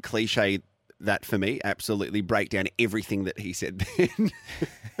cliche that for me? Absolutely break down everything that he said then.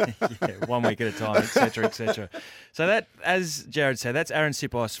 Yeah, 1 week at a time, etc., etc. So that, as Jared said, that's Aaron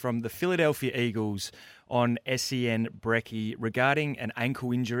Sipos from the Philadelphia Eagles on SEN Brekkie regarding an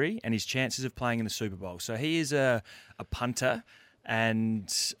ankle injury and his chances of playing in the Super Bowl. So he is a punter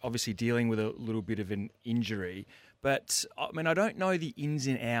and obviously dealing with a little bit of an injury. But, I mean, I don't know the ins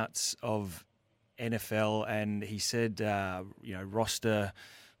and outs of NFL, and he said, roster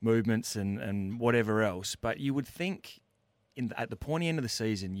movements and whatever else. But you would think at the pointy end of the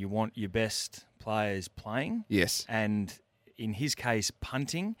season, you want your best players playing. Yes. And in his case,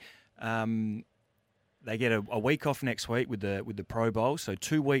 punting. They get a week off next week with the Pro Bowl, so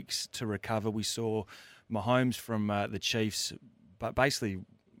 2 weeks to recover. We saw Mahomes from the Chiefs, but basically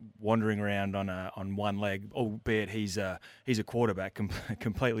wandering around on one leg, albeit he's a quarterback,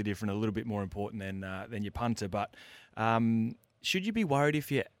 completely different, a little bit more important than your punter. But should you be worried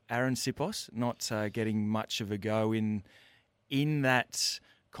if you're Aaron Sipos not getting much of a go in that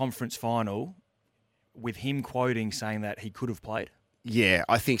conference final, with him quoting saying that he could have played? Yeah,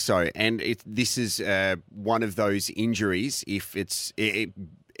 I think so. And this is one of those injuries. If it's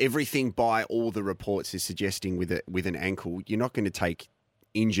everything by all the reports is suggesting with an ankle, you're not going to take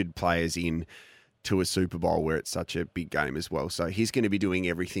injured players in to a Super Bowl where it's such a big game as well. So he's going to be doing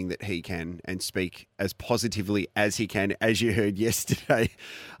everything that he can and speak as positively as he can, as you heard yesterday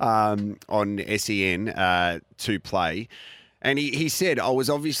on SEN to play. And he said, I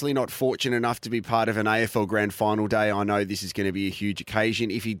was obviously not fortunate enough to be part of an AFL Grand Final day. I know this is going to be a huge occasion.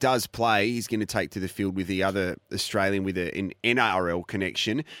 If he does play, he's going to take to the field with the other Australian with an NRL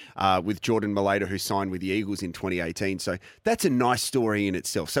connection, with Jordan Mailata, who signed with the Eagles in 2018. So that's a nice story in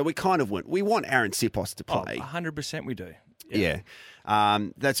itself. So we want Aaron Sipos to play. 100% we do. Yeah.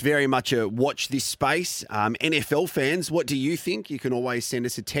 That's very much a watch this space. NFL fans, what do you think? You can always send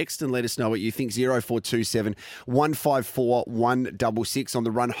us a text and let us know what you think. 0427 154 166. On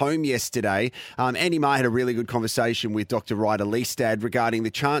the run home yesterday, Andy Maher had a really good conversation with Dr. Ryder Leastad regarding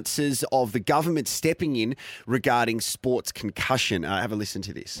the chances of the government stepping in regarding sports concussion. Have a listen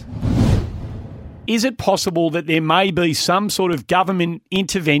to this. Is it possible that there may be some sort of government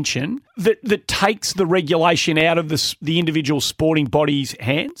intervention that takes the regulation out of the individual sporting body's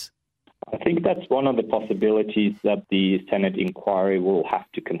hands? I think that's one of the possibilities that the Senate inquiry will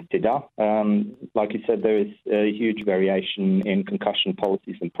have to consider. Like you said, there is a huge variation in concussion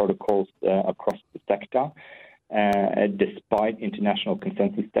policies and protocols across the sector, despite international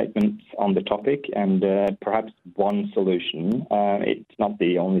consensus statements on the topic. And perhaps one solution, it's not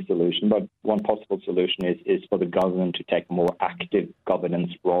the only solution, but one possible solution is for the government to take a more active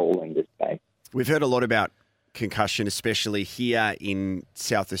governance role in this space. We've heard a lot about concussion, especially here in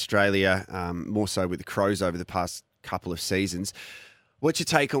South Australia, more so with the Crows over the past couple of seasons. What's your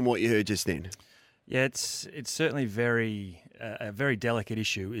take on what you heard just then? Yeah, it's certainly a very delicate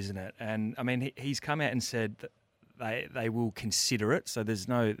issue, isn't it? And I mean, he's come out and said that they will consider it. So they're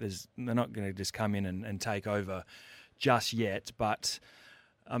not going to just come in and take over just yet. But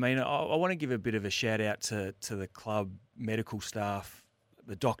I mean, I want to give a bit of a shout out to the club medical staff,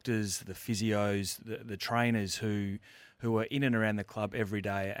 the doctors, the physios, the trainers who are in and around the club every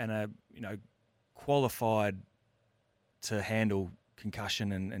day and are qualified to handle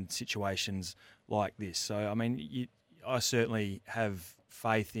concussion and situations like this. So I mean, I certainly have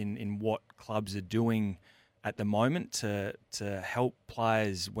faith in what clubs are doing at the moment to help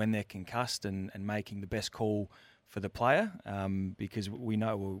players when they're concussed and making the best call for the player, because we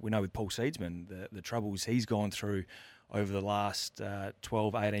know with Paul Seedsman the troubles he's gone through over the last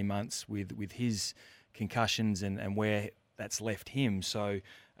 12, 18 months with his concussions and where that's left him. So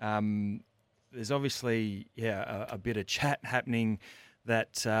there's obviously a bit of chat happening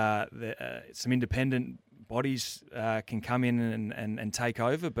that some independent bodies can come in and take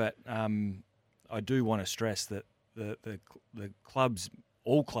over, but I do want to stress that the clubs,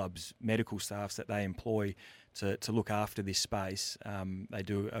 all clubs, medical staffs that they employ to look after this space, they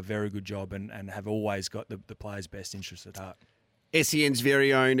do a very good job and have always got the players' best interests at heart. SEN's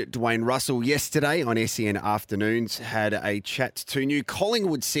very own Dwayne Russell yesterday on SEN Afternoons had a chat to new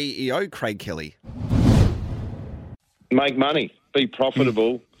Collingwood CEO Craig Kelly. Make money, be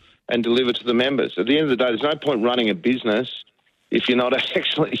profitable and deliver to the members. At the end of the day, there's no point running a business if you're not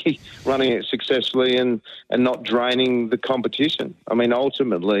actually running it successfully and not draining the competition. I mean,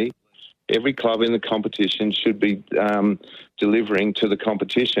 ultimately, every club in the competition should be delivering to the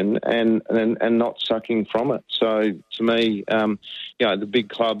competition and not sucking from it. So, to me, the big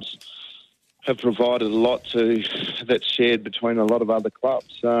clubs have provided a lot that's shared between a lot of other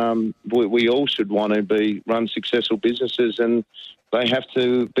clubs. We all should want to run successful businesses, and they have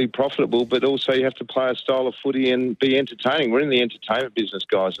to be profitable, but also you have to play a style of footy and be entertaining. We're in the entertainment business,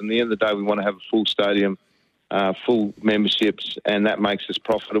 guys. And at the end of the day, we want to have a full stadium, full memberships, and that makes us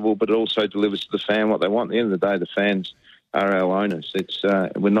profitable, but it also delivers to the fan what they want. At the end of the day, the fans are our owners.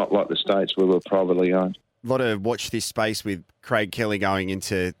 We're not like the States where we're privately owned. A lot of watch this space with Craig Kelly going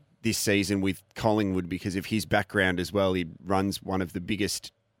into this season with Collingwood because of his background as well. He runs one of the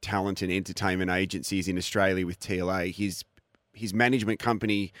biggest talent and entertainment agencies in Australia with TLA. His management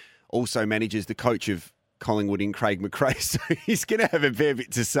company also manages the coach of Collingwood in Craig McRae, so he's going to have a fair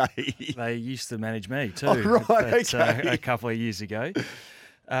bit to say. They used to manage me too. Oh, right, okay. A couple of years ago.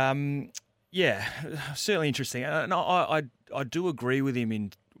 Certainly interesting. And I do agree with him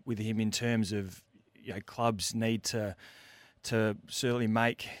in terms of clubs need to certainly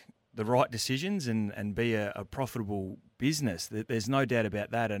make the right decisions and be a profitable business. There's no doubt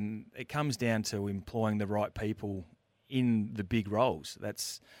about that, and it comes down to employing the right people in the big roles.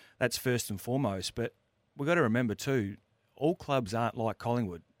 That's first and foremost. But we've got to remember too, all clubs aren't like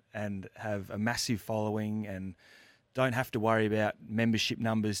Collingwood and have a massive following and don't have to worry about membership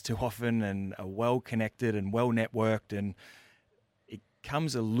numbers too often and are well connected and well networked, and it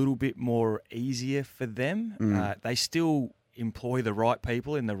comes a little bit more easier for them. They still employ the right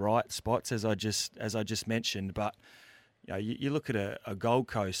people in the right spots, as I just mentioned, but you look at a Gold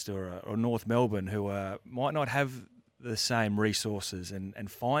Coast or North Melbourne who might not have the same resources and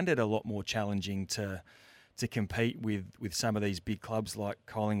find it a lot more challenging to to compete with some of these big clubs like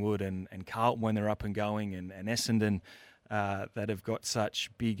Collingwood and Carlton when they're up and going, and Essendon that have got such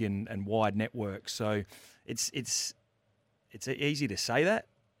big and wide networks. So it's easy to say that,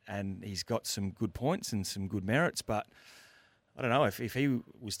 and he's got some good points and some good merits, but I don't know if he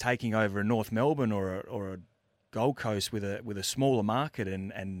was taking over a North Melbourne or a Gold Coast with a smaller market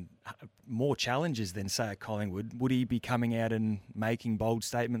and more challenges than, say, a Collingwood, would he be coming out and making bold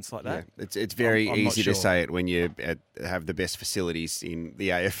statements like that? Yeah, it's very I'm easy to say it when you have the best facilities in the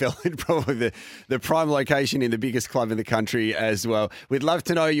AFL and probably the prime location in the biggest club in the country as well. We'd love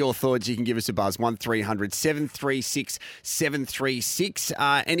to know your thoughts. You can give us a buzz, 1300 736 736.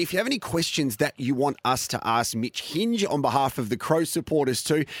 And if you have any questions that you want us to ask Mitch Hinge on behalf of the Crow supporters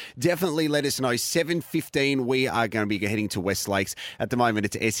too, definitely let us know. 7:15, we are going to be heading to West Lakes. At the moment,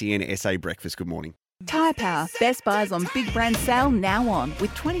 it's SEN SA Breakfast. Good morning. Tyre Power. Best buys on big brand sale now on, with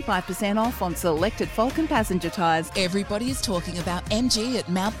 25% off on selected Falcon passenger tyres. Everybody is talking about MG at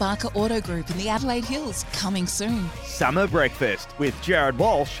Mount Barker Auto Group in the Adelaide Hills, coming soon. Summer Breakfast with Jared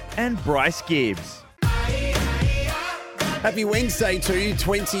Walsh and Bryce Gibbs. Happy Wednesday to you.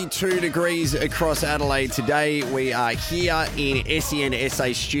 22 degrees across Adelaide today. We are here in SEN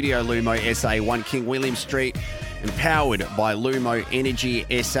SA Studio Lumo SA, 1 King William Street, and powered by Lumo Energy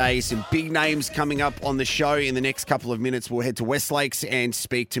SA. Some big names coming up on the show in the next couple of minutes. We'll head to West Lakes and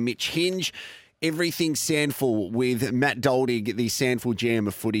speak to Mitch Hinge. Everything Sandful with Matt Doldig, the Sandful GM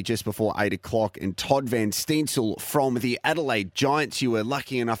of footy, just before 8 o'clock, and Todd Van Steensel from the Adelaide Giants. You were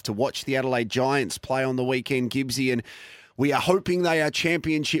lucky enough to watch the Adelaide Giants play on the weekend, Gibbsy, and we are hoping they are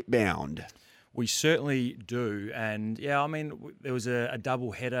championship bound. We certainly do. And, yeah, I mean, there was a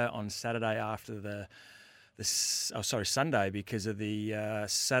double header on Saturday after Sunday, because of the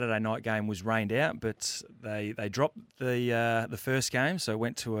Saturday night game was rained out, but they dropped the first game, so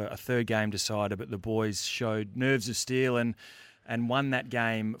went to a third game decider, but the boys showed nerves of steel and won that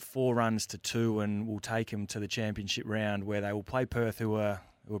game 4-2 and will take them to the championship round, where they will play Perth, who are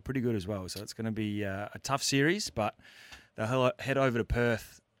pretty good as well. So it's going to be a tough series, but they'll head over to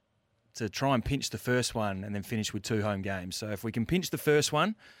Perth to try and pinch the first one and then finish with 2 home games. So if we can pinch the first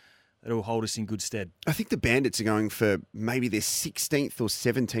one, it'll hold us in good stead. I think the Bandits are going for maybe their 16th or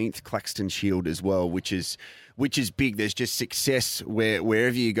 17th Claxton Shield as well, which is big. There's just success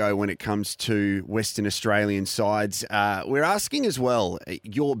wherever you go when it comes to Western Australian sides. We're asking as well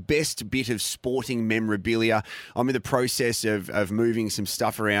your best bit of sporting memorabilia. I'm in the process of moving some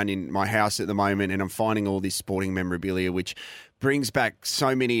stuff around in my house at the moment, and I'm finding all this sporting memorabilia, which brings back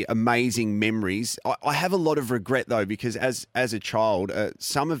so many amazing memories. I have a lot of regret, though, because as a child,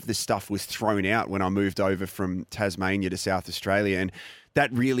 some of the stuff was thrown out when I moved over from Tasmania to South Australia, and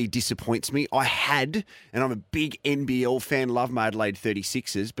that really disappoints me. And I'm a big NBL fan, love my Adelaide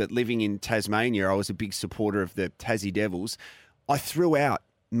 36ers, but living in Tasmania, I was a big supporter of the Tassie Devils. I threw out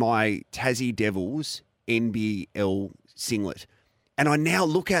my Tassie Devils NBL singlet. And I now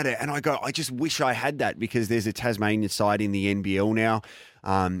look at it and I go, I just wish I had that, because there's a Tasmanian side in the NBL now.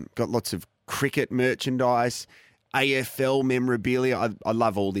 Got lots of cricket merchandise, AFL memorabilia. I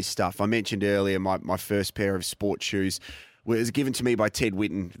love all this stuff. I mentioned earlier my first pair of sports shoes was given to me by Ted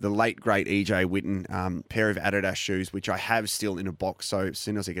Whitten, the late, great EJ Whitten, pair of Adidas shoes, which I have still in a box. So as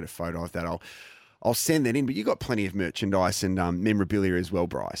soon as I get a photo of that, I'll send that in. But you got plenty of merchandise and memorabilia as well,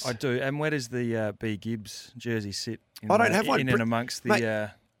 Bryce. I do. And where does the B. Gibbs jersey sit? I don't have one. In and amongst the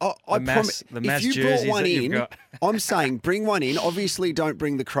promise. If you brought one in, I'm saying bring one in. Obviously, don't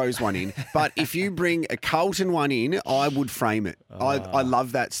bring the Crows one in. But if you bring a Carlton one in, I would frame it. I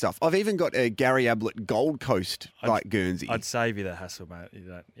love that stuff. I've even got a Gary Ablett Gold Coast Guernsey. I'd save you the hassle, mate.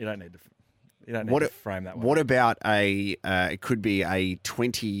 You don't need to. You don't need to frame that one. What about it could be a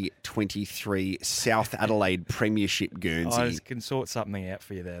 2023 South Adelaide Premiership Guernsey? I can sort something out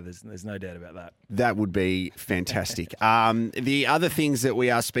for you there. There's no doubt about that. That would be fantastic. The other things that we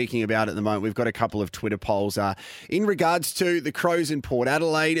are speaking about at the moment, we've got a couple of Twitter polls. In regards to the Crows and Port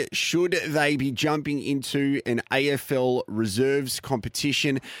Adelaide, should they be jumping into an AFL reserves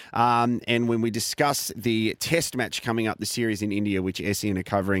competition? And when we discuss the test match coming up, the series in India, which SEN are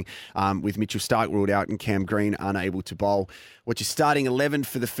covering, with Mitchell Stark ruled out and Cam Green unable to bowl, which is starting 11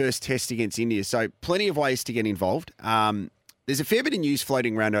 for the first test against India. So plenty of ways to get involved. There's a fair bit of news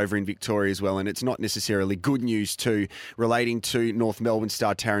floating around over in Victoria as well, and it's not necessarily good news too, relating to North Melbourne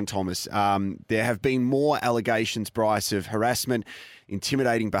star Taryn Thomas. There have been more allegations, Bryce, of harassment,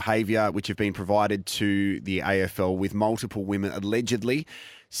 intimidating behaviour, which have been provided to the AFL, with multiple women allegedly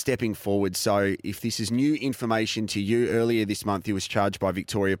stepping forward. So if this is new information to you, earlier this month he was charged by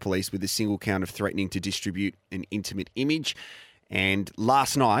Victoria Police with a single count of threatening to distribute an intimate image. And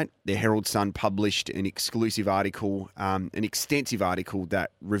last night, the Herald Sun published an exclusive article, an extensive article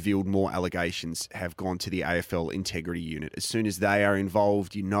that revealed more allegations have gone to the AFL Integrity Unit. As soon as they are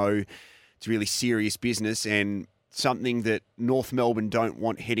involved, you know it's really serious business and something that North Melbourne don't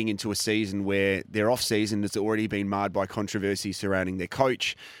want heading into a season where their off-season has already been marred by controversy surrounding their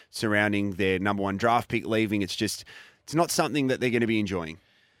coach, surrounding their number one draft pick leaving. It's not something that they're going to be enjoying.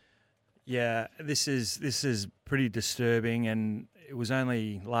 Yeah, this is pretty disturbing, and it was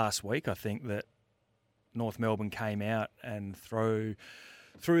only last week, I think, that North Melbourne came out and threw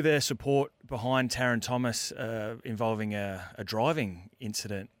their support behind Taryn Thomas involving a driving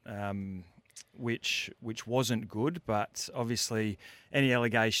incident, which wasn't good. But obviously, any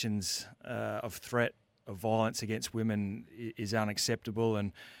allegations of threat of violence against women is unacceptable,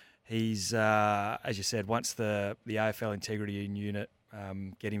 and he's, as you said, once the AFL Integrity Unit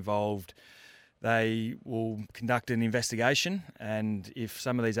get involved, they will conduct an investigation, and if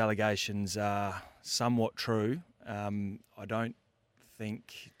some of these allegations are somewhat true, I don't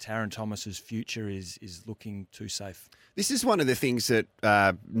think Taryn Thomas's future is looking too safe. This is one of the things that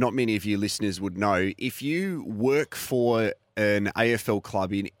not many of you listeners would know. If you work for an AFL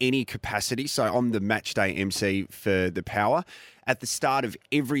club in any capacity, so I'm the matchday MC for the Power, at the start of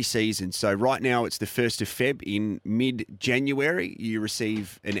every season, so right now it's the 1st of Feb, in mid-January, you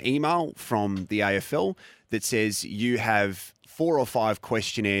receive an email from the AFL that says you have 4 or 5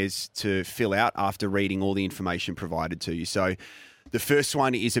 questionnaires to fill out after reading all the information provided to you. So the first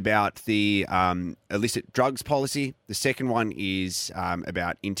one is about the illicit drugs policy. The second one is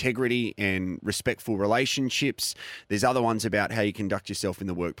about integrity and respectful relationships. There's other ones about how you conduct yourself in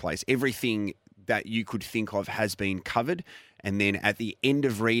the workplace. Everything that you could think of has been covered. And then at the end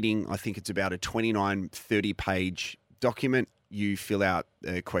of reading, I think it's about a 29, 30-page document, you fill out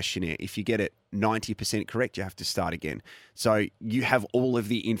a questionnaire. If you get it 90% correct, you have to start again. So you have all of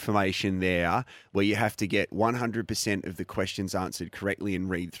the information there where you have to get 100% of the questions answered correctly and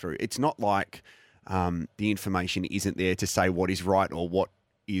read through. It's not like the information isn't there to say what is right or what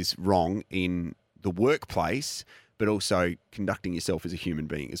is wrong in the workplace, but also conducting yourself as a human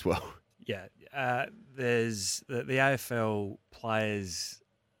being as well. Yeah, there's the AFL players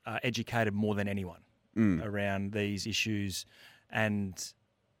are educated more than anyone around these issues, and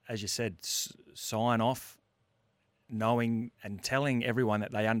as you said, sign off knowing and telling everyone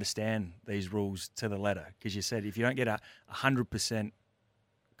that they understand these rules to the letter. Because you said if you don't get 100%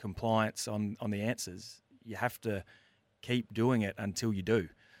 compliance on the answers, you have to keep doing it until you do.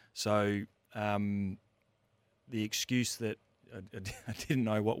 So the excuse that I didn't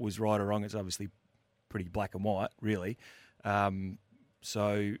know what was right or wrong, it's obviously pretty black and white, really.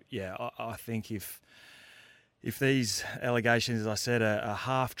 So, yeah, I think if these allegations, as I said, are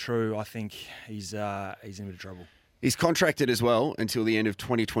half true, I think he's in a bit of trouble. He's contracted as well until the end of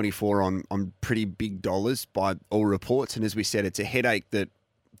 2024 on pretty big dollars by all reports. And as we said, it's a headache that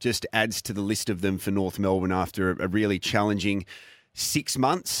just adds to the list of them for North Melbourne after a really challenging 6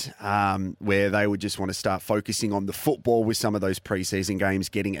 months where they would just want to start focusing on the football with some of those pre-season games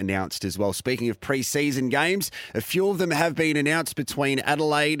getting announced as well. Speaking of pre-season games, a few of them have been announced between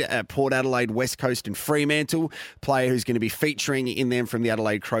Adelaide, Port Adelaide, West Coast and Fremantle. Player who's going to be featuring in them from the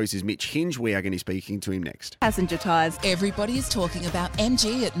Adelaide Crows is Mitch Hinge. We are going to be speaking to him next. Passenger tyres. Everybody is talking about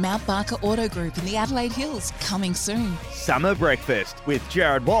MG at Mount Barker Auto Group in the Adelaide Hills, coming soon. Summer Breakfast with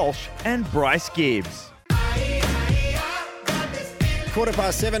Jared Walsh and Bryce Gibbs.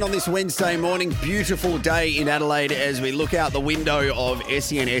 7:15 on this Wednesday morning. Beautiful day in Adelaide as we look out the window of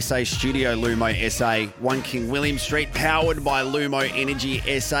SEN SA Studio Lumo SA, 1 King William Street, powered by Lumo Energy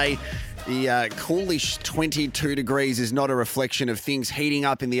SA. The coolish 22 degrees is not a reflection of things heating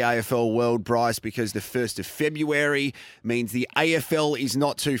up in the AFL world, Bryce, because the 1st of February means the AFL is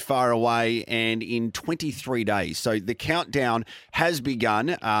not too far away and in 23 days. So the countdown has begun.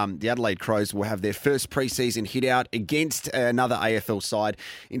 The Adelaide Crows will have their first pre-season hit out against another AFL side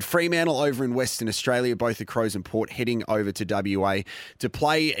in Fremantle over in Western Australia. Both the Crows and Port heading over to WA to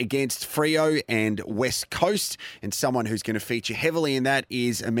play against Freo and West Coast. And someone who's going to feature heavily in that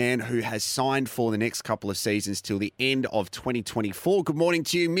is a man who has signed for the next couple of seasons till the end of 2024. Good morning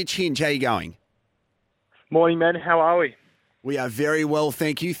to you, Mitch Hinge. How are you going? Morning, man. How are we? We are very well,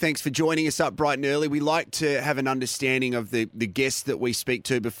 thank you. Thanks for joining us up bright and early. We like to have an understanding of the guests that we speak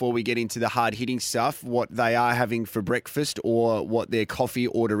to before we get into the hard-hitting stuff, what they are having for breakfast or what their coffee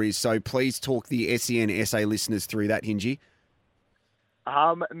order is. So please talk the SEN SA listeners through that, Hingy.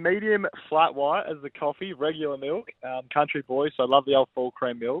 Medium flat white as the coffee, regular milk, country boy, so I love the old full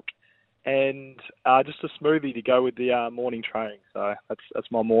cream milk. and just a smoothie to go with the morning training. So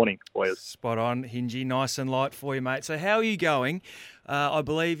that's my morning, boys. Spot on, Hingy. Nice and light for you, mate. So how are you going? I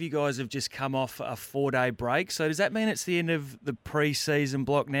believe you guys have just come off a 4-day break. So does that mean it's the end of the pre-season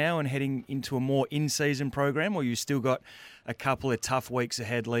block now and heading into a more in-season program, or you still got a couple of tough weeks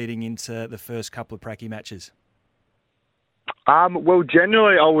ahead leading into the first couple of pracky matches? Well,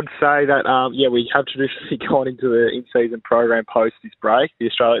 generally, I would say that, we have traditionally gone into the in-season program post this break, the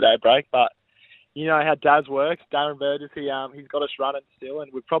Australia Day break. But you know how Daz works. Darren Burgess, he's got us running still,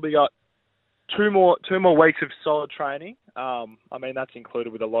 and we've probably got two more weeks of solid training. That's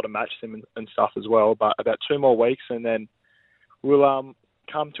included with a lot of match sim and stuff as well. But about 2 more weeks, and then we'll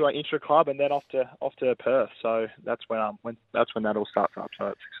come to our intra club and then off to Perth. So that's when that all starts up. So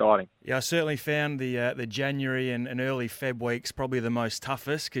it's exciting. Yeah, I certainly found the January and early Feb weeks probably the most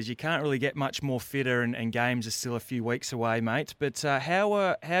toughest because you can't really get much more fitter and games are still a few weeks away, mate. But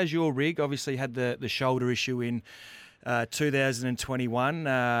how's your rig? Obviously had the shoulder issue in 2021.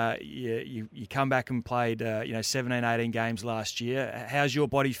 You come back and played 17, 18 games last year. How's your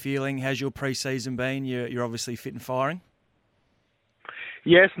body feeling? How's your pre-season been? You're obviously fit and firing.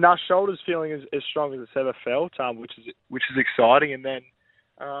 Yes, shoulder's feeling as strong as it's ever felt, which is exciting. And then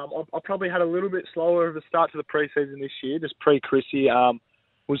I probably had a little bit slower of a start to the pre-season this year, just pre-Chrissy.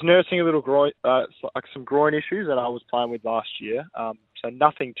 Was nursing a little groin, some groin issues that I was playing with last year. So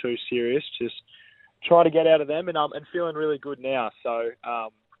nothing too serious, just trying to get out of them and feeling really good now. So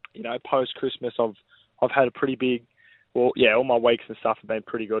post-Christmas, I've had a pretty big, all my weeks and stuff have been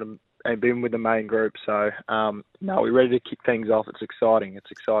pretty good and been with the main group. So, we're ready to kick things off. It's exciting.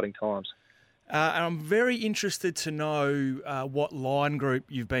 It's exciting times. And I'm very interested to know what line group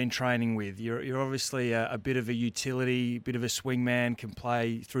you've been training with. You're obviously a bit of a utility, bit of a swingman, can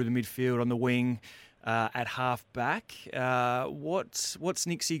play through the midfield on the wing at half back. What's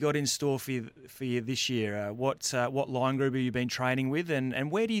Nixie got in store for you this year? What line group have you been training with, and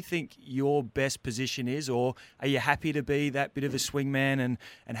where do you think your best position is, or are you happy to be that bit of a swingman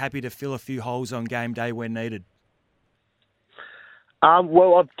and happy to fill a few holes on game day when needed?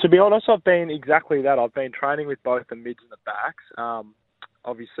 To be honest, I've been exactly that. I've been training with both the mids and the backs.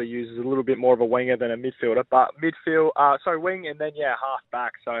 Obviously uses a little bit more of a winger than a midfielder, but wing and then half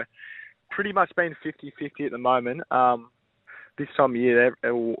back. So pretty much been 50-50 at the moment. This time of year,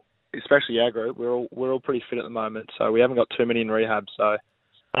 especially our group, we're all pretty fit at the moment, so we haven't got too many in rehab. So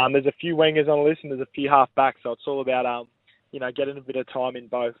there's a few wingers on the list and there's a few half backs. So it's all about getting a bit of time in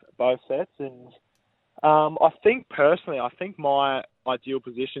both sets. And I think personally, my ideal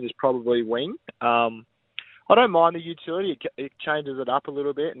position is probably wing. I don't mind the utility; it changes it up a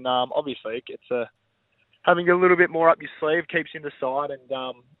little bit, and obviously it gets having a little bit more up your sleeve keeps you in the side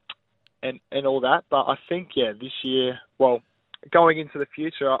and all that. But I think this year, going into the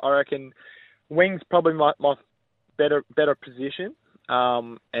future, I reckon wing's probably my better position.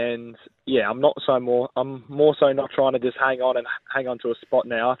 I'm more so not trying to just hang on to a spot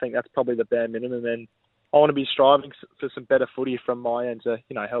now. I think that's probably the bare minimum, and I want to be striving for some better footy from my end to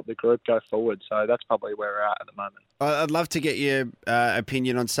help the group go forward. So that's probably where we're at the moment. I'd love to get your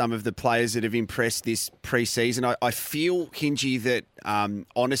opinion on some of the players that have impressed this pre-season. I feel, Hingy, that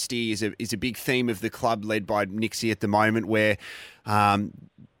honesty is a big theme of the club led by Nixie at the moment, where the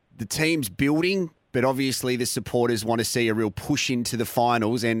team's building, but obviously the supporters want to see a real push into the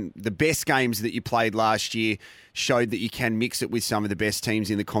finals, and the best games that you played last year showed that you can mix it with some of the best teams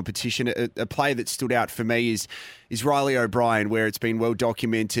in the competition. A player that stood out for me is Riley O'Brien, where it's been well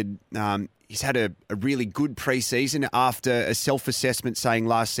documented. He's had a really good pre-season after a self-assessment saying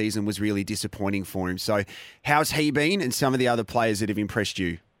last season was really disappointing for him. So how's he been, and some of the other players that have impressed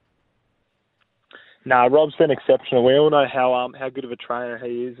you? Rob's been exceptional. We all know how good of a trainer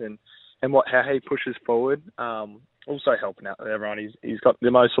he is and how he pushes forward. Also helping out everyone. He's got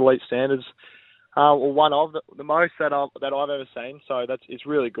the most elite standards, or one of the most that I've ever seen. So it's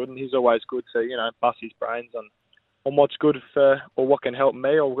really good, and he's always good to bust his brains on what's good for, or what can help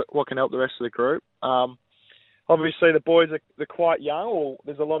me, or what can help the rest of the group. Obviously the boys they're quite young, or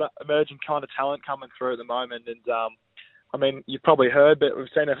there's a lot of emerging kind of talent coming through at the moment, and you've probably heard, but we've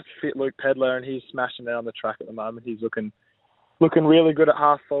seen a fit Luke Pedler, and he's smashing it on the track at the moment. He's looking really good at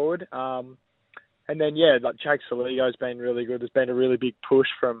half forward. And then, Jake Soligo's been really good. There's been a really big push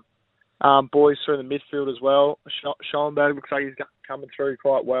from boys through the midfield as well. Schoenberg looks like he's coming through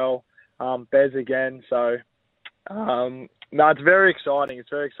quite well. Bez again. So, it's very exciting. It's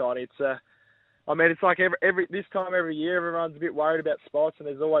very exciting. It's like every this time every year, everyone's a bit worried about spots, and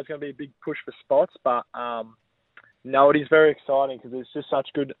there's always going to be a big push for spots. But it is very exciting because there's just such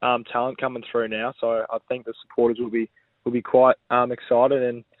good talent coming through now. So I think the supporters will be quite excited,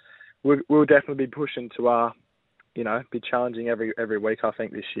 and we'll definitely be pushing to be challenging every week, I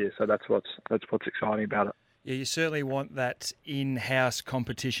think, this year. So that's what's exciting about it. Yeah, you certainly want that in-house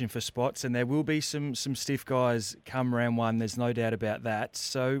competition for spots, and there will be some stiff guys come round one. There's no doubt about that.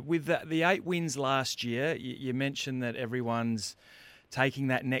 So with the 8 wins last year, you mentioned that everyone's taking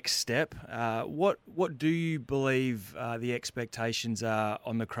that next step. What do you believe the expectations are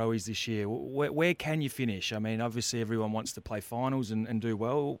on the Crowies this year? Where can you finish? I mean, obviously everyone wants to play finals and do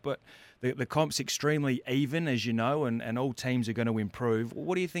well, but the comp's extremely even, as you know, and all teams are going to improve.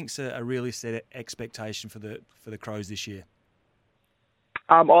 What do you think's a realistic expectation for the Crows this year?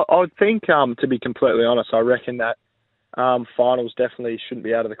 I would think, to be completely honest, I reckon that finals definitely shouldn't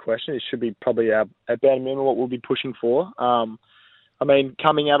be out of the question. It should be probably at bare minimum what we'll be pushing for. I mean,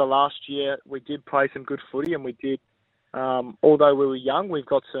 coming out of last year, we did play some good footy, and we did. Although we were young, we've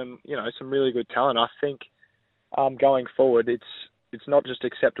got some really good talent. I think going forward, it's not just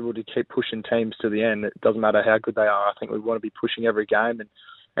acceptable to keep pushing teams to the end. It doesn't matter how good they are. I think we want to be pushing every game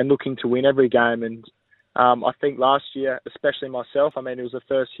and looking to win every game. And I think last year, especially myself, I mean, it was the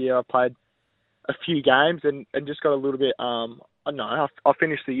first year I played a few games and just got a little bit. I don't know. I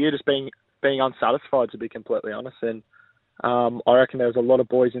finished the year just being unsatisfied, to be completely honest. And I reckon there was a lot of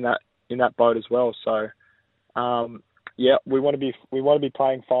boys in that boat as well. So we want to be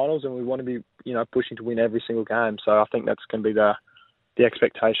playing finals, and we want to be pushing to win every single game. So I think that's going to be the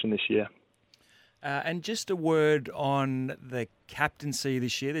expectation this year. And just a word on the captaincy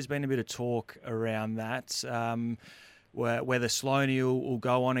this year. There's been a bit of talk around that. Whether Sloaney will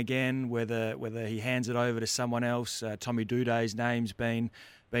go on again, whether he hands it over to someone else. Tommy Duday's name's been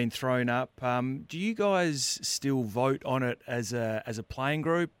thrown up. Do you guys still vote on it as a playing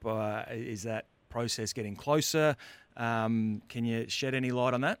group? Is that process getting closer? Can you shed any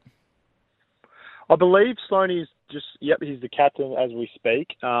light on that? I believe Sloaney's he's the captain as we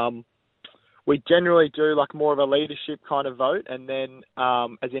speak. We generally do like more of a leadership kind of vote, and then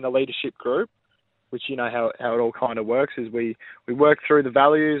as in a leadership group, which you know how it all kind of works, is we work through the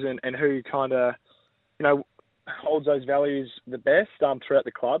values and who kind of holds those values the best throughout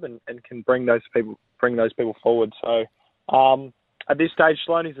the club and can bring those people forward. So at this stage,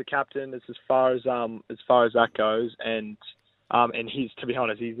 Sloaney's the captain. It's as far as that goes, and he's, to be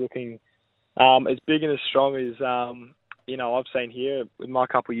honest, he's looking as big and as strong as I've seen here with my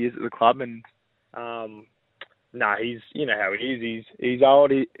couple of years at the club. And he's how he is. He's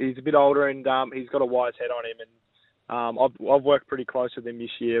old. He's a bit older, and he's got a wise head on him. And I've worked pretty close with him this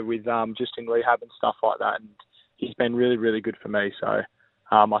year with just in rehab and stuff like that. And he's been really, really good for me. So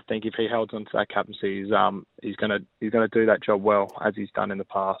I think if he holds on to that captaincy, he's gonna do that job well, as he's done in the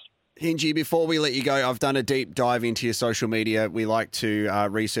past. Hingy, before we let you go, I've done a deep dive into your social media. We like to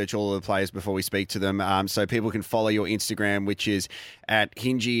research all of the players before we speak to them, so people can follow your Instagram, which is at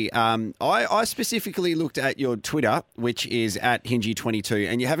Hingy. I specifically looked at your Twitter, which is at Hingy22,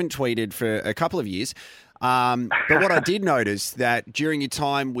 and you haven't tweeted for a couple of years. But what I did notice that during your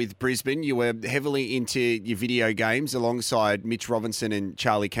time with Brisbane, you were heavily into your video games alongside Mitch Robinson and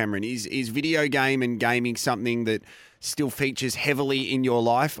Charlie Cameron. Is video game and gaming something that still features heavily in your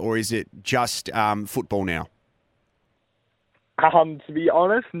life, or is it just football now? To be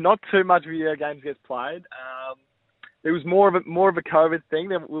honest, not too much video games gets played. It was more of a COVID thing.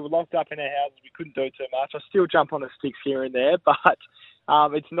 We were locked up in our houses. We couldn't do too much. I still jump on the sticks here and there, but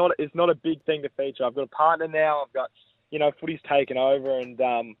it's not a big thing to feature. I've got a partner now. I've got footy's taken over, and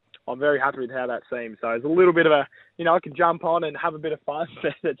I'm very happy with how that seems. So it's a little bit of a I can jump on and have a bit of fun.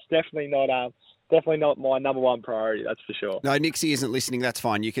 But it's definitely not my number one priority, that's for sure. No, Nixie isn't listening. That's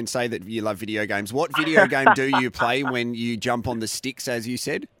fine. You can say that you love video games. What video game do you play when you jump on the sticks, as you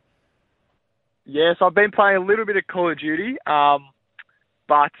said? Yes, I've been playing a little bit of Call of Duty,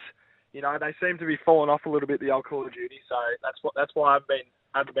 but they seem to be falling off a little bit, the old Call of Duty. So that's why I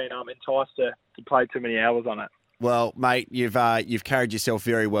haven't been enticed to play too many hours on it. Well, mate, you've carried yourself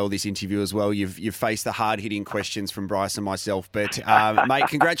very well this interview as well. You've faced the hard-hitting questions from Bryce and myself. But, mate,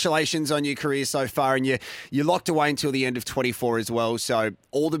 congratulations on your career so far. And you're locked away until the end of 24 as well. So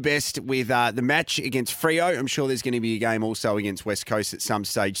all the best with the match against Freo. I'm sure there's going to be a game also against West Coast at some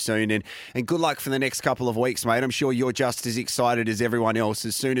stage soon. And good luck for the next couple of weeks, mate. I'm sure you're just as excited as everyone else.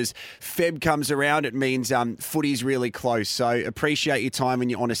 As soon as Feb comes around, it means footy's really close. So appreciate your time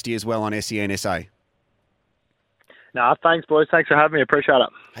and your honesty as well on SENSA. No, thanks, boys. Thanks for having me. Appreciate it.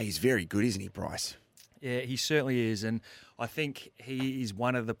 Hey, he's very good, isn't he, Bryce? Yeah, he certainly is. And I think he is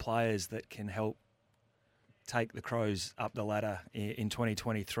one of the players that can help take the Crows up the ladder in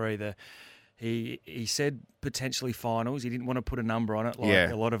 2023. He said potentially finals. He didn't want to put a number on it like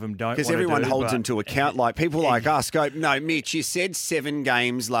Yeah. a lot of them don't. Because want to everyone do, holds but- them to account. Like people like us go, no, Mitch, you said 7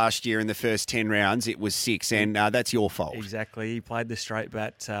 games last year in the first 10 rounds. It was 6, and that's your fault. Exactly. He played the straight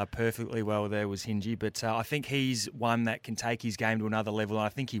bat perfectly well there, was Hingy. But I think he's one that can take his game to another level, and I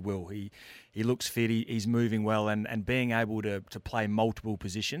think he will. He looks fit, he's moving well, and being able to play multiple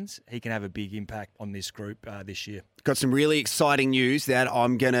positions, he can have a big impact on this group this year. Got some really exciting news that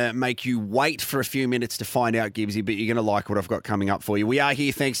I'm going to make you wait for a few minutes to find out, Gibbsy, but you're going to like what I've got coming up for you. We are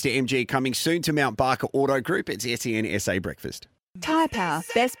here thanks to MG, coming soon to Mount Barker Auto Group. It's SEN SA Breakfast. Tyre Power.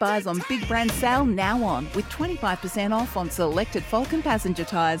 Best buys on big brand sale now on, with 25% off on selected Falcon passenger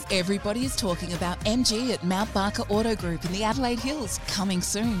tyres. Everybody is talking about MG at Mount Barker Auto Group in the Adelaide Hills. Coming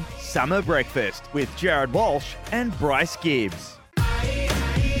soon. Summer Breakfast with Jared Walsh and Bryce Gibbs.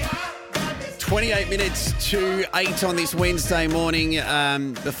 28 minutes to 8 on this Wednesday morning.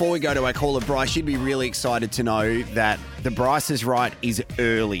 Before we go to our caller, Bryce, you'd be really excited to know that the Bryce is Right is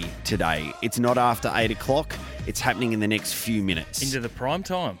early today. It's not after 8 o'clock. It's happening in the next few minutes. Into the prime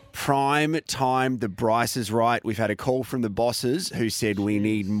time. Prime time, the Bryce is Right. We've had a call from the bosses who said we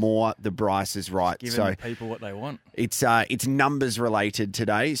need more the Bryce is Right. Giving the people what they want. It's numbers related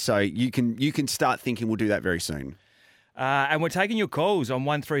today, so you can start thinking we'll do that very soon. And we're taking your calls on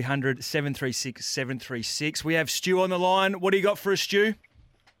 1300 736 736. We have Stu on the line. What do you got for us, Stu?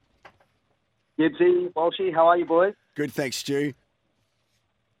 Gibbsy, Walshy, how are you, boys? Good, thanks, Stu.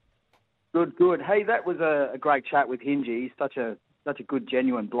 Good, good. Hey, that was a great chat with Hingy. He's such a good,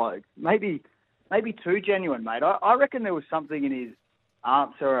 genuine bloke. Maybe too genuine, mate. I reckon there was something in his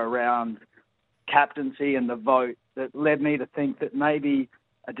answer around captaincy and the vote that led me to think that maybe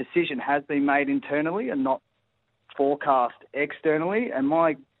a decision has been made internally and not forecast externally. And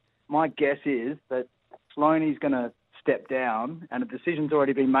my guess is that Sloanie's going to step down, and a decision's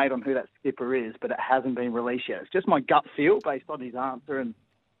already been made on who that skipper is, but it hasn't been released yet. It's just my gut feel based on his answer and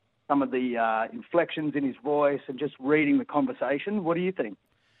some of the inflections in his voice and just reading the conversation. What do you think?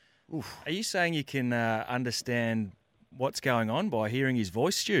 Oof. Are you saying you can understand what's going on by hearing his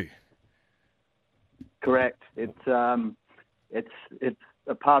voice, Stu? Correct. It's a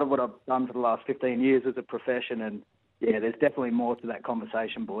part of what I've done for the last 15 years as a profession, and yeah, there's definitely more to that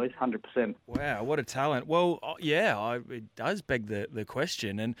conversation, boys, 100%. Wow, what a talent. Well, yeah, it does beg the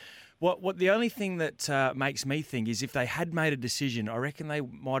question. And what the only thing that makes me think is if they had made a decision, I reckon they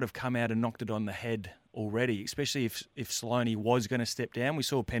might have come out and knocked it on the head already, especially if Sloanie was going to step down. We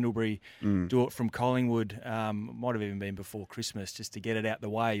saw Pendlebury do it from Collingwood, might have even been before Christmas, just to get it out the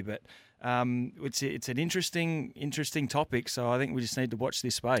way. But it's an interesting topic, so I think we just need to watch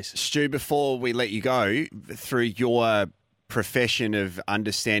this space. Stu, before we let you go, through your profession of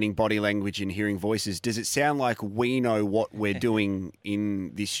understanding body language and hearing voices, does it sound like we know what we're doing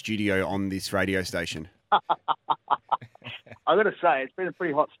in this studio on this radio station? I got to say, it's been a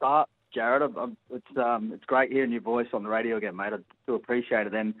pretty hot start, Jared. It's great hearing your voice on the radio again, mate. I do appreciate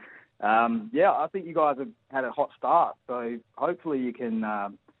it. And yeah, I think you guys have had a hot start, so hopefully you can,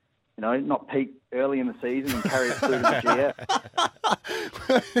 not peak early in the season and carry it through to the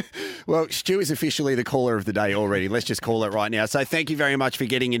GF. Well, Stu is officially the caller of the day already. Let's just call it right now. So thank you very much for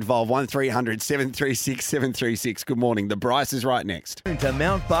getting involved. 1300 736 736. Good morning. The Bryce is Right next. To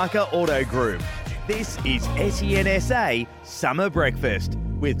Mount Barker Auto Group. This is SENSA Summer Breakfast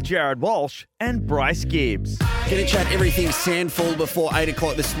with Jared Walsh and Bryce Gibbs. Going to chat everything Sandford before 8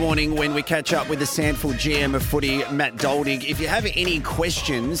 o'clock this morning when we catch up with the Sandford GM of footy, Matt Doldig. If you have any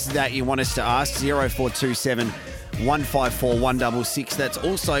questions that you want us to ask, 0427 154 166. That's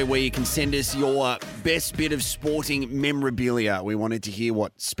also where you can send us your best bit of sporting memorabilia. We wanted to hear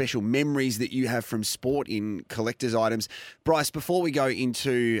what special memories that you have from sport in collector's items. Bryce, before we go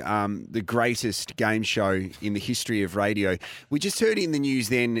into the greatest game show in the history of radio, we just heard in the news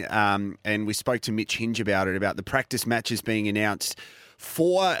then, and we spoke to Mitch Hinge about it, about the practice matches being announced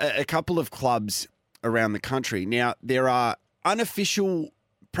for a couple of clubs around the country. Now, there are unofficial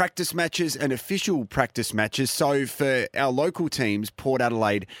practice matches and official practice matches. So for our local teams, Port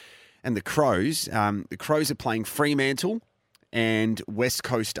Adelaide and the Crows are playing Fremantle and West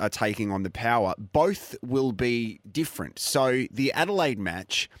Coast are taking on the Power. Both will be different. So the Adelaide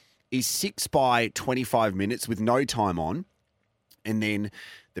match is 6 by 25 minutes with no time on. And then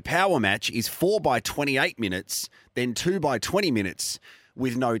the Power match is 4 by 28 minutes, then 2 by 20 minutes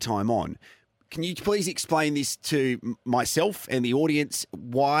with no time on. Can you please explain this to myself and the audience,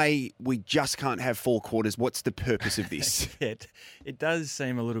 why we just can't have 4 quarters? What's the purpose of this? It does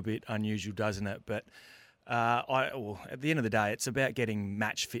seem a little bit unusual, doesn't it? But at the end of the day, it's about getting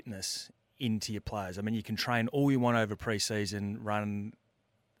match fitness into your players. I mean, you can train all you want over pre-season, run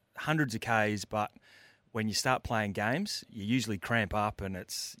hundreds of Ks, but when you start playing games, you usually cramp up, and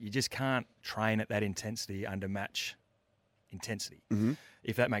you just can't train at that intensity under match intensity,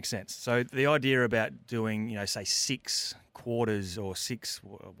 if that makes sense. So the idea about doing, say 6 quarters or 6,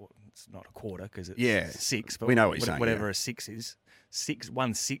 well, it's not a quarter because it's 6, but we know what you're saying, whatever a 6 is,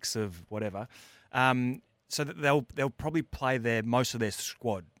 1/6 of whatever. So that they'll probably play most of their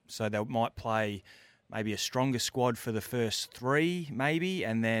squad. So they might play maybe a stronger squad for the first 3, maybe,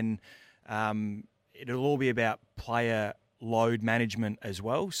 and then it'll all be about player load management as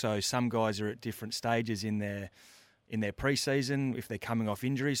well. So some guys are at different stages in their pre-season if they're coming off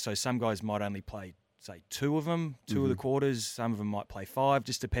injuries. So some guys might only play, say, 2 of them, 2 of the quarters. Some of them might play 5,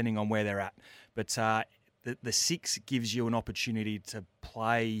 just depending on where they're at. But the 6 gives you an opportunity to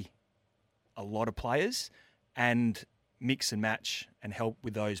play a lot of players and mix and match and help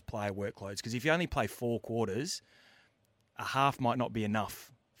with those player workloads. Because if you only play 4 quarters, a half might not be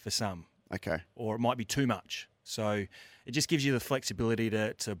enough for some. Okay. Or it might be too much. So it just gives you the flexibility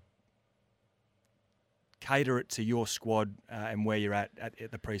to cater it to your squad and where you're at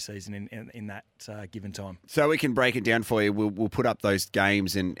the preseason in that given time. So we can break it down for you. We'll put up those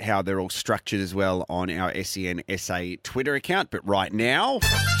games and how they're all structured as well on our SEN SA Twitter account. But right now,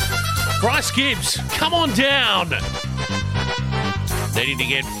 Bryce Gibbs, come on down. Needing to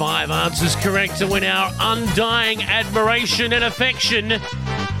get 5 answers correct to win our undying admiration and affection.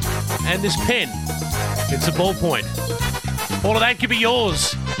 And this pen, it's a ballpoint. All of that could be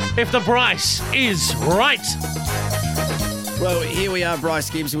yours if the Bryce is right. Well, here we are, Bryce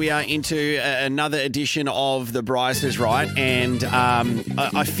Gibbs. We are into another edition of The Bryce is Right. And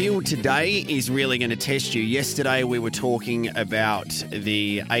I feel today is really going to test you. Yesterday we were talking about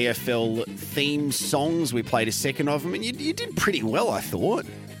the AFL theme songs. We played a second of them, and you did pretty well, I thought.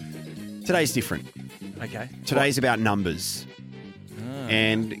 Today's different. Okay. Today's about numbers.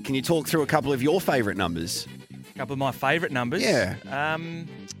 And can you talk through a couple of your favourite numbers? A couple of my favourite numbers? Yeah.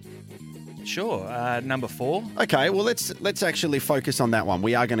 Sure. Number 4. Okay, well, let's actually focus on that one.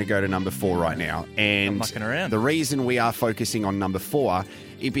 We are going to go to number 4 right now. And I'm mucking around. The reason we are focusing on number 4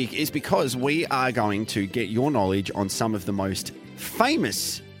 is because we are going to get your knowledge on some of the most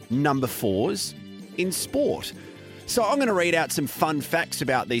famous number 4s in sport. So I'm going to read out some fun facts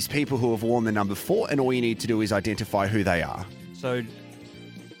about these people who have worn the number 4, and all you need to do is identify who they are. So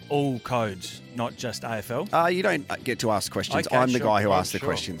all codes, not just AFL? You don't get to ask questions. Okay, I'm the sure. guy who asks the Sure.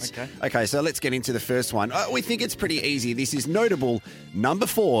 questions. Okay. So let's get into the first one. We think it's pretty easy. This is notable number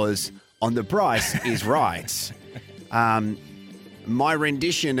 4s on The Bryce is Right. My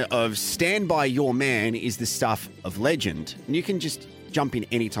rendition of Stand By Your Man is the stuff of legend. And you can just jump in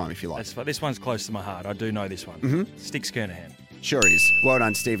any time if you like. This one's close to my heart. I do know this one. Mm-hmm. Sticks Kernahan. Sure is. Well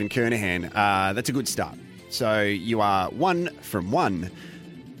done, Stephen Kernahan. That's a good start. So you are 1 from 1.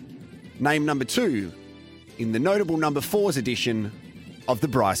 Name number 2 in the notable number 4s edition of The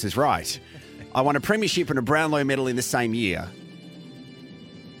Bryce is Right. I won a premiership and a Brownlow medal in the same year.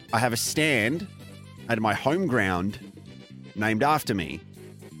 I have a stand at my home ground named after me.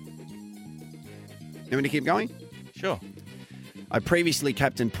 You want me to keep going? Sure. I previously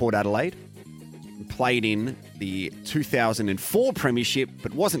captained Port Adelaide, played in the 2004 premiership,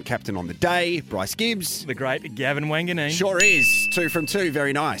 but wasn't captain on the day. Bryce Gibbs. The great Gavin Wanganeen. Sure is. 2 from 2.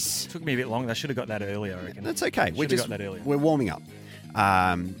 Very nice. Took me a bit long. I should have got that earlier, I reckon. That's okay. Should have got that earlier. We're warming up.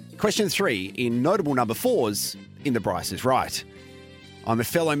 Question 3. In notable number 4s in The Bryce is Right. I'm a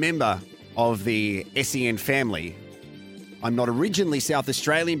fellow member of the SEN family. I'm not originally South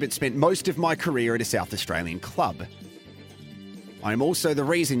Australian, but spent most of my career at a South Australian club. I'm also the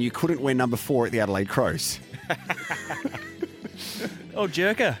reason you couldn't wear number 4 at the Adelaide Crows. Oh,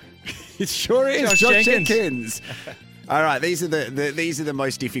 Jerker. It sure is. Josh Jenkins. All right, these are the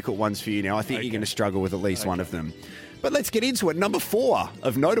most difficult ones for you now. I think you're going to struggle with at least one of them. But let's get into it. Number 4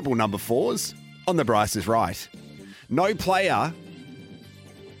 of notable number 4s on The Bryce is Right. No player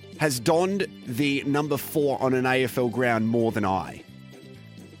has donned the number 4 on an AFL ground more than I.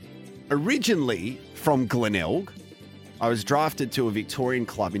 Originally from Glenelg, I was drafted to a Victorian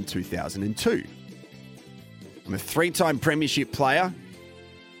club in 2002. I'm a 3-time premiership player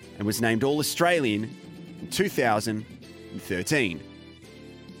and was named All-Australian in 2013.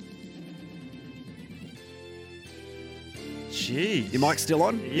 Jeez. Your mic's still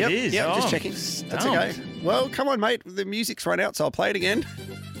on? It is. Yep, Oh, just checking. That's okay. Well, come on, mate. The music's run out, so I'll play it again.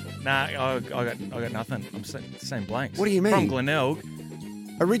 Nah, I got nothing. I'm saying blanks. What do you mean? From Glenelg.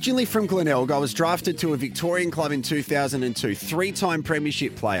 Originally from Glenelg, I was drafted to a Victorian club in 2002. 3-time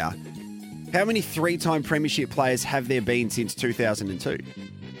premiership player. How many 3-time premiership players have there been since 2002?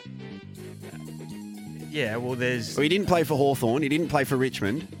 Yeah, well, there's... Well, he didn't play for Hawthorn. He didn't play for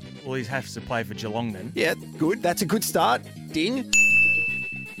Richmond. Well, he has to play for Geelong then. Yeah, good. That's a good start. Ding.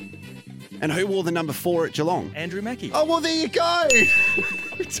 And who wore the number 4 at Geelong? Andrew Mackie. Oh, well, there you go.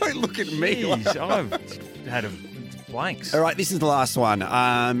 Don't look at me. Jeez, I've had blanks. All right, this is the last one.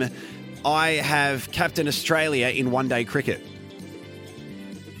 I have captained Australia in one-day cricket.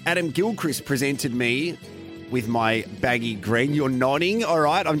 Adam Gilchrist presented me with my baggy green. You're nodding. All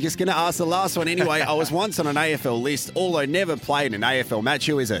right, I'm just going to ask the last one anyway. I was once on an AFL list, although never played an AFL match.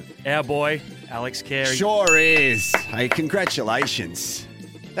 Who is it? Our boy, Alex Carey. Sure is. Hey, congratulations.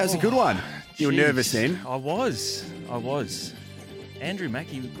 That was a good one. You were nervous then. I was. Andrew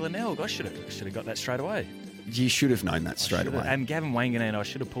Mackie with Glenelg. I should have got that straight away. You should have known that straight away. And Gavin Wanganeen, I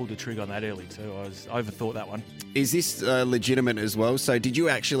should have pulled the trigger on that early too. I overthought that one. Is this legitimate as well? So did you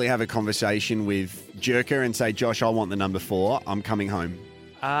actually have a conversation with Jerker and say, Josh, I want the number 4. I'm coming home?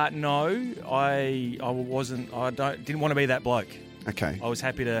 No, I wasn't. Didn't want to be that bloke. Okay. I was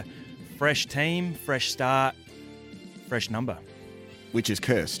happy to fresh team, fresh start, fresh number. Which is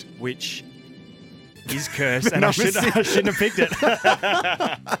cursed. Which is cursed, and I shouldn't have picked it.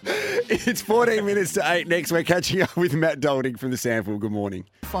 It's 14 minutes to 8. Next, we're catching up with Matt Dolding from the SANFL. Good morning.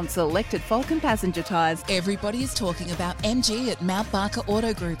 On selected Falcon passenger tyres. Everybody is talking about MG at Mount Barker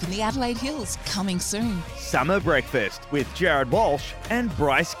Auto Group in the Adelaide Hills. Coming soon. Summer Breakfast with Jared Walsh and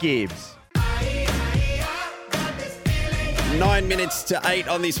Bryce Gibbs. 9 minutes to 8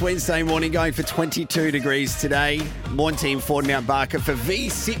 on this Wednesday morning, going for 22 degrees today. Morn Team Ford Mount Barker for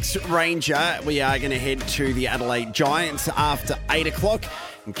V6 Ranger. We are going to head to the Adelaide Giants after 8 o'clock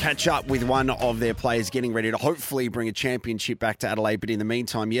and catch up with one of their players getting ready to hopefully bring a championship back to Adelaide. But in the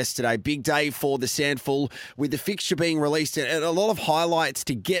meantime, yesterday, big day for the SANFL with the fixture being released and a lot of highlights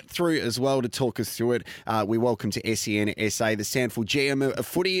to get through as well. To talk us through it, we welcome to SEN SA the SANFL GM of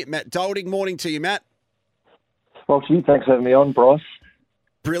footy, Matt Dolding. Morning to you, Matt. Well, thanks for having me on, Bryce.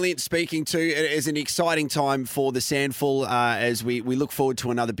 Brilliant speaking to. It is an exciting time for the SANFL as we look forward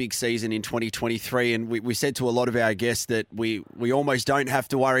to another big season in 2023. And we said to a lot of our guests that we almost don't have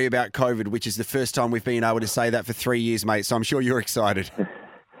to worry about COVID, which is the first time we've been able to say that for 3 years, mate. So I'm sure you're excited.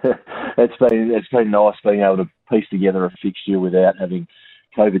 It's been nice being able to piece together a fixture without having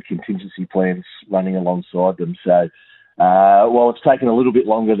COVID contingency plans running alongside them. So while it's taken a little bit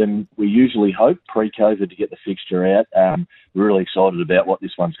longer than we usually hope pre-COVID to get the fixture out, we're really excited about what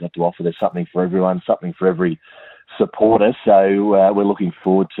this one's got to offer. There's something for everyone, something for every supporter. So we're looking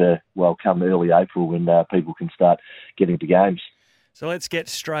forward to, come early April when people can start getting to games. So let's get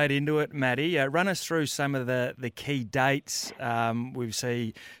straight into it, Matty. Run us through some of the key dates. We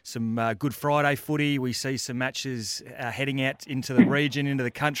see some Good Friday footy. We see some matches heading out into the region, into the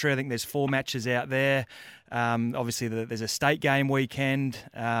country. I think there's 4 matches out there. Obviously, there's a state game weekend,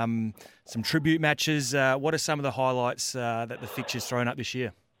 some tribute matches. What are some of the highlights that the fixture's thrown up this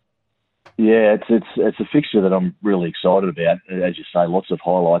year? Yeah, it's a fixture that I'm really excited about. As you say, lots of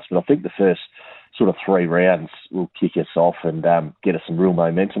highlights. But I think the first sort of 3 rounds will kick us off and get us some real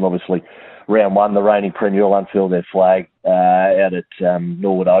momentum. Obviously, round 1, the reigning Premier will unfurl their flag out at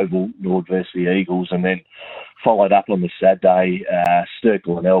Norwood Oval, Norwood versus the Eagles, and then followed up on the Saturday, Sturt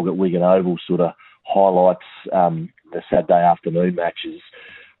Glenelg at Wigan Oval sort of highlights the Saturday afternoon matches.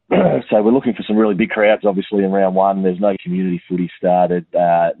 So we're looking for some really big crowds, obviously, in round 1. There's no community footy started.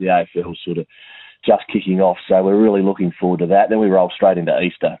 The AFL sort of just kicking off, so we're really looking forward to that. Then we roll straight into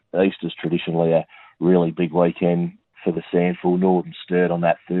Easter. Easter's traditionally a really big weekend for the SANFL. Northern Sturt on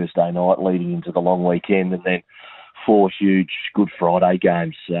that Thursday night leading into the long weekend, and then 4 huge Good Friday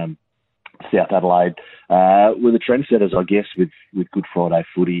games. South Adelaide were the trendsetters, I guess, with Good Friday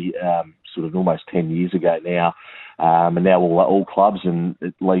footy sort of almost 10 years ago now. And now all clubs and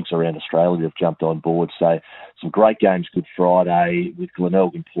leagues around Australia have jumped on board. So some great games Good Friday with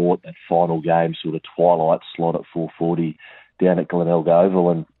Glenelg and Port, that final game, sort of twilight slot at 4:40 down at Glenelg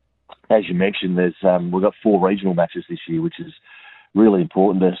Oval. And as you mentioned, there's we've got 4 regional matches this year, which is really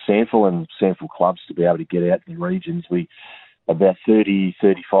important to SANFL and SANFL clubs to be able to get out in the regions. About 35%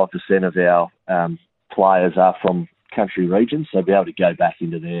 of our players are from country regions, so be able to go back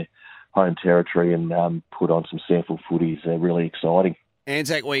into their home territory and put on some SANFL footy is really exciting.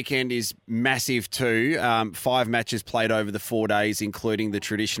 Anzac weekend is massive too. 5 matches played over the 4 days, including the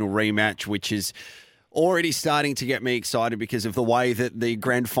traditional rematch, which is already starting to get me excited because of the way that the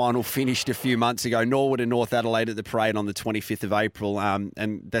grand final finished a few months ago. Norwood and North Adelaide at the parade on the 25th of April,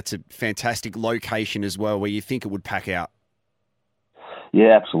 and that's a fantastic location as well where you think it would pack out.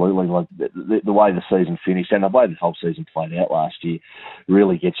 Yeah, absolutely. Like the way the season finished and the way the whole season played out last year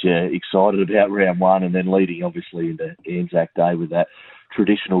really gets you excited about round 1, and then leading obviously into Anzac Day with that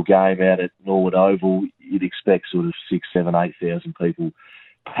traditional game out at Norwood Oval. You'd expect sort of 6,000, 7,000, 8,000 people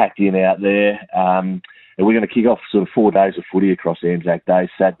packed in out there. And we're going to kick off sort of 4 days of footy across Anzac Day,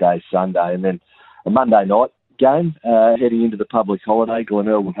 Saturday, Sunday, and then a Monday night game heading into the public holiday.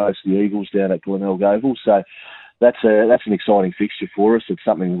 Glenelg will host the Eagles down at Glenelg Oval. So that's an exciting fixture for us. It's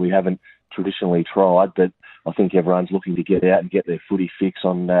something we haven't traditionally tried, but I think everyone's looking to get out and get their footy fix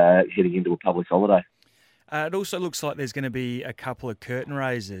on heading into a public holiday. It also looks like there's going to be a couple of curtain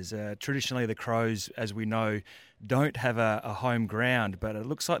raisers. Traditionally, the Crows, as we know, don't have a home ground, but it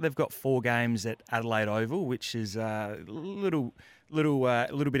looks like they've got 4 games at Adelaide Oval, which is a little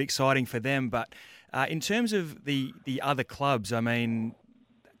bit exciting for them. But in terms of the other clubs, I mean,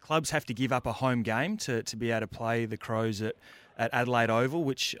 clubs have to give up a home game to be able to play the Crows at Adelaide Oval,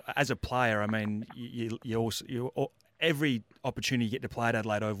 which, as a player, I mean, you every opportunity you get to play at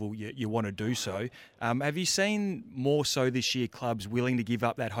Adelaide Oval, you want to do so. Have you seen more so this year clubs willing to give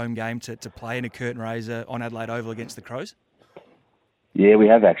up that home game to play in a curtain raiser on Adelaide Oval against the Crows? Yeah, we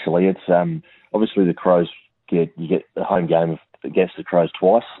have actually. It's obviously the Crows you get the home game against the Crows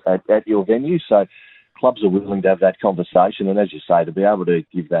twice at your venue, so clubs are willing to have that conversation, and as you say, to be able to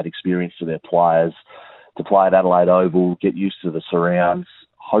give that experience to their players, to play at Adelaide Oval, get used to the surrounds,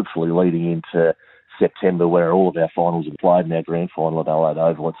 hopefully leading into September where all of our finals are played and our grand final at Adelaide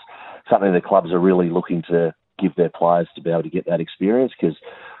Oval. It's something the clubs are really looking to give their players to be able to get that experience, because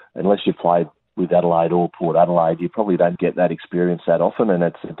unless you've played with Adelaide or Port Adelaide, you probably don't get that experience that often, and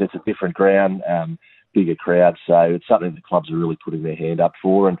it's a different ground, bigger crowd, so it's something the clubs are really putting their hand up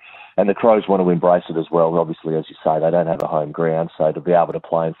for, and the Crows want to embrace it as well. Obviously, as you say, they don't have a home ground, so to be able to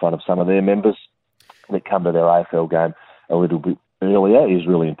play in front of some of their members that come to their AFL game a little bit earlier is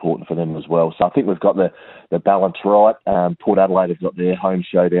really important for them as well. So I think we've got the balance right. Port Adelaide have got their home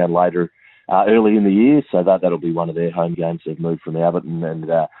showdown later early in the year, so that'll be one of their home games. They've moved from Alberton,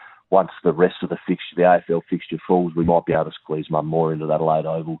 and once the rest of the AFL fixture falls, we might be able to squeeze one more into that Adelaide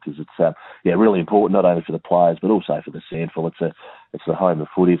Oval, because it's really important not only for the players but also for the SANFL. It's the home of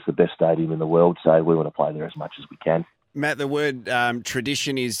footy. It's the best stadium in the world, so we want to play there as much as we can. Matt, the word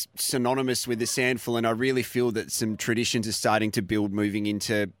tradition is synonymous with the SANFL, and I really feel that some traditions are starting to build moving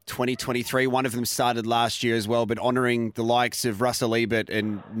into 2023. One of them started last year as well, but honouring the likes of Russell Ebert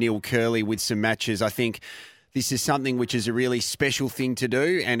and Neil Curley with some matches. I think this is something which is a really special thing to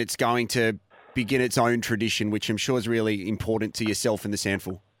do, and it's going to begin its own tradition, which I'm sure is really important to yourself and the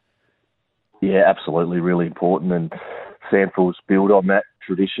SANFL. Yeah, absolutely, really important, and SANFL's built on that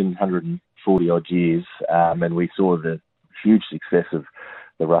tradition, 140-odd years, and we saw the huge success of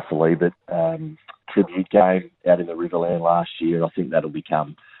the Russell Ebert tribute game out in the Riverland last year, and I think that'll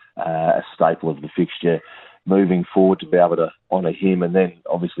become a staple of the fixture moving forward, to be able to honour him, and then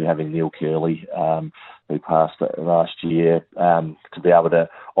obviously having Neil Curley, who passed last year, to be able to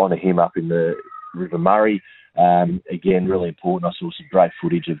honour him up in the River Murray. Again, really important. I saw some great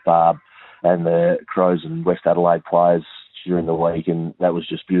footage of Barb and the Crows and West Adelaide players during the week, and that was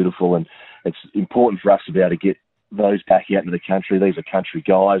just beautiful. And it's important for us to be able to get those back out into the country. These are country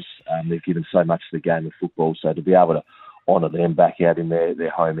guys. They've given so much to the game of football, so to be able to honour them back out in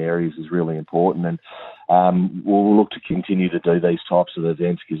their home areas is really important. And we'll look to continue to do these types of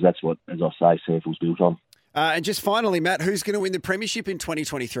events, because that's what, as I say, SANFL's built on. And just finally, Matt, who's going to win the premiership in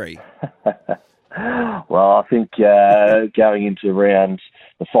 2023? Well, I think going into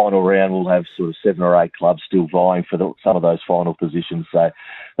the final round, we'll have sort of 7 or 8 clubs still vying for some of those final positions. So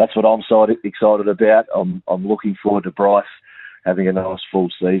that's what I'm excited about. I'm looking forward to Bryce having a nice full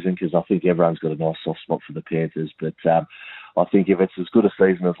season, because I think everyone's got a nice soft spot for the Panthers. But I think if it's as good a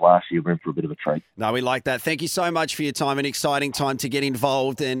season as last year, we're in for a bit of a treat. No, we like that. Thank you so much for your time. An exciting time to get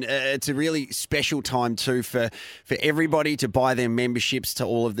involved, and it's a really special time too for everybody to buy their memberships to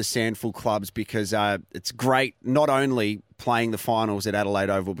all of the SANFL clubs, because it's great not only playing the finals at Adelaide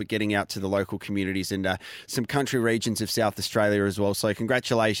Oval, but getting out to the local communities and some country regions of South Australia as well. So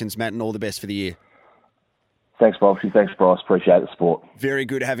congratulations, Matt, and all the best for the year. Thanks, Bolshy. Thanks, Bryce. Appreciate the support. Very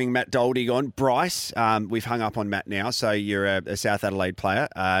good having Matt Dolding on. Bryce, we've hung up on Matt now, so you're a South Adelaide player.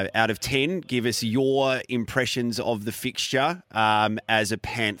 Out of 10, give us your impressions of the fixture as a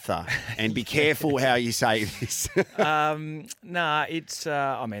Panther. And be careful how you say this. It's,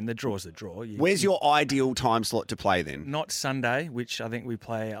 the draw's the draw. Where's your ideal time slot to play then? Not Sunday, which I think we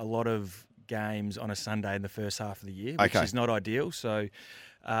play a lot of games on a Sunday in the first half of the year, which is not ideal. So...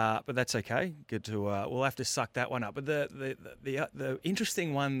 but that's okay. Good to. We'll have to suck that one up. But the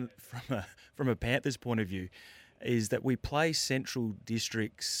interesting one from a Panthers point of view is that we play Central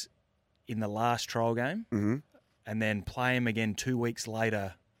Districts in the last trial game, and then play them again 2 weeks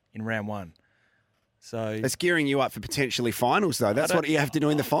later in round 1. So it's gearing you up for potentially finals, though. That's what you have to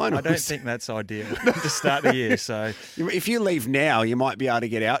do in the finals. I don't think that's ideal to start the year. So if you leave now, you might be able to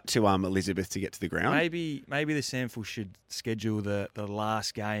get out to Elizabeth to get to the ground. Maybe the SANFL should schedule the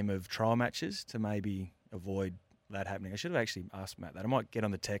last game of trial matches to maybe avoid that happening. I should have actually asked Matt that. I might get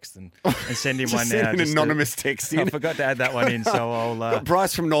on the text and send him one now. An anonymous text in. I forgot to add that one in, so I'll... Got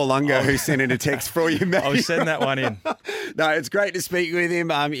Bryce from Norlunga who sent in a text for you, mate. I'll send that one in. No, it's great to speak with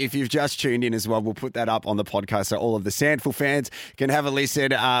him. If you've just tuned in as well, we'll put that up on the podcast so all of the SANFL fans can have a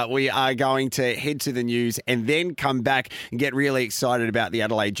listen. We are going to head to the news and then come back and get really excited about the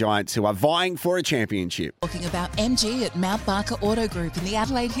Adelaide Giants, who are vying for a championship. Talking about MG at Mount Barker Auto Group in the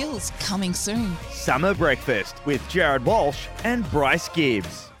Adelaide Hills, coming soon. Summer Breakfast with Jared Walsh and Bryce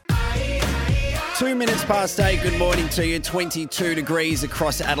Gibbs. 2 minutes past 8. Good morning to you. 22 degrees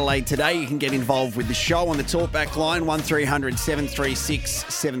across Adelaide today. You can get involved with the show on the talkback line, 1300 736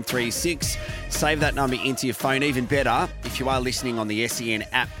 736. Save that number into your phone. Even better, if you are listening on the SEN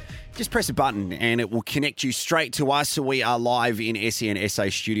app, just press a button and it will connect you straight to us. So we are live in SEN SA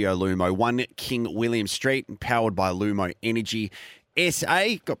Studio Lumo, 1 King William Street, powered by Lumo Energy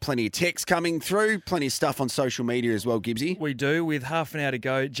SA. Got plenty of texts coming through, plenty of stuff on social media as well, Gibbsy. We do. With half an hour to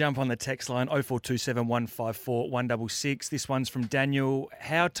go, jump on the text line 0427 154 166. This one's from Daniel.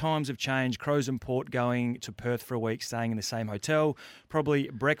 How times have changed. Crows and Port going to Perth for a week, staying in the same hotel. Probably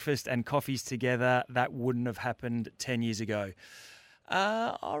breakfast and coffees together. That wouldn't have happened 10 years ago.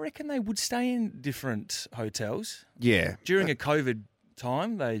 I reckon they would stay in different hotels. Yeah. During a COVID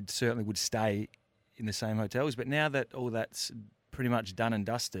time, they certainly would stay in the same hotels. But now that all that's pretty much done and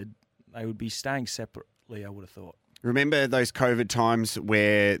dusted, they would be staying separately, I would have thought. Remember those COVID times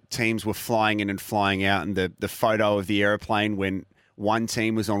where teams were flying in and flying out, and the photo of the aeroplane when one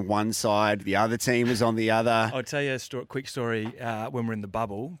team was on one side, the other team was on the other? I'll tell you a quick story. When we're in the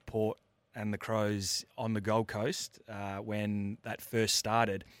bubble, Port and the Crows on the Gold Coast, when that first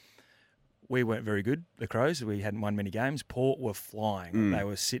started, we weren't very good, the Crows. We hadn't won many games. Port were flying. They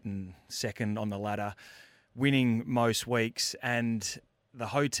were sitting second on the ladder, winning most weeks, and the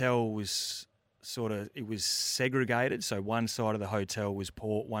hotel was it was segregated. So one side of the hotel was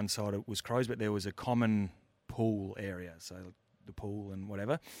Port, one side was Crows, but there was a common pool area, so the pool and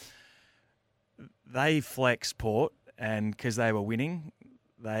whatever. They flexed Port, and because they were winning,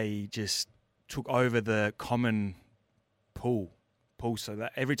 they just took over the common pool. So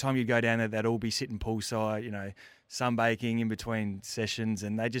that every time you go down there, they'd all be sitting poolside, sunbaking in between sessions,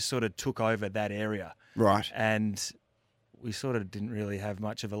 and they just sort of took over that area. Right. And we sort of didn't really have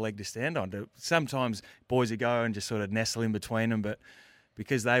much of a leg to stand on. Sometimes boys would go and just sort of nestle in between them, but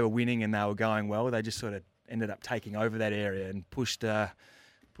because they were winning and they were going well, they just sort of ended up taking over that area and pushed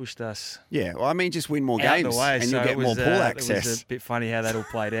us. Yeah, well, I mean, just win more out games the way. and So you'll get more pool access. It was a bit funny how that all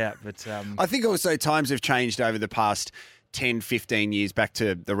played out. But I think also times have changed over the past 10, 15 years back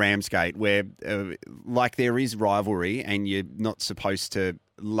to the Ramsgate, where there is rivalry and you're not supposed to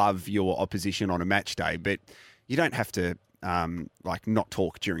love your opposition on a match day, but you don't have to not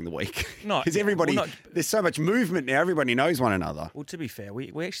talk during the week. No, because everybody, there's so much movement now, everybody knows one another. Well, to be fair,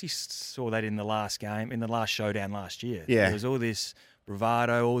 we actually saw that in the last game, in the last showdown last year. Yeah. There was all this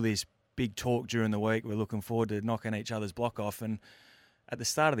bravado, all this big talk during the week. We're looking forward to knocking each other's block off, and at the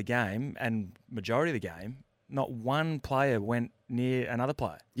start of the game and majority of the game, not one player went near another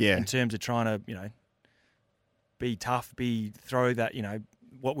player. Yeah. In terms of trying to, be tough, throw that,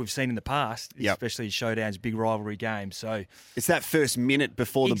 what we've seen in the past, especially showdowns, big rivalry games. So it's that first minute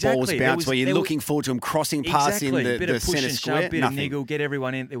before the ball's bounced where you're looking forward to them crossing past in the bit of push centre and square. Shove, bit nothing. of niggle, get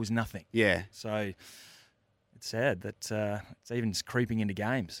everyone in. There was nothing. Yeah. So it's sad that it's even creeping into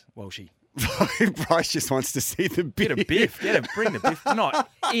games, Walshy. Bryce just wants to see the biff. Bit of biff. Bring the biff. Not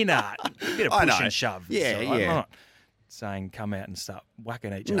in a bit of push and shove. Yeah, so yeah. I'm not saying come out and start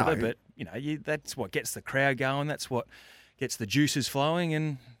whacking each other, but that's what gets the crowd going. That's what gets the juices flowing,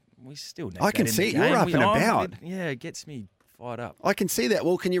 and we still need I can that in see the you're game. up and about. It gets me fired up. I can see that.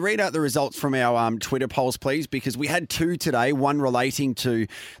 Well, can you read out the results from our Twitter polls, please? Because we had two today, one relating to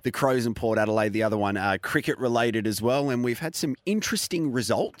the Crows and Port Adelaide, the other one cricket related as well, and we've had some interesting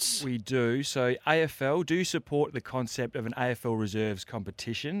results. We do. So AFL do support the concept of an AFL reserves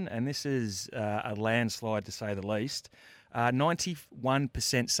competition, and this is a landslide to say the least.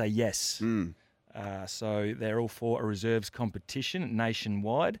 91% say yes. So they're all for a reserves competition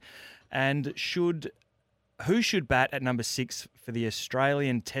nationwide. And who should bat at number 6 for the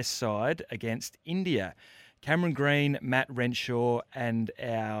Australian Test side against India? Cameron Green, Matt Renshaw, and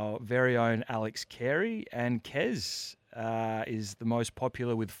our very own Alex Carey. And Kez is the most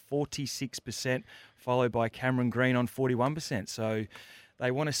popular with 46%, followed by Cameron Green on 41%. So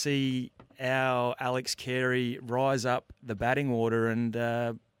they want to see our Alex Carey rise up the batting order and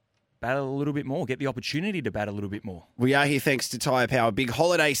battle a little bit more, get the opportunity to bat a little bit more. We are here thanks to Tyre Power. Big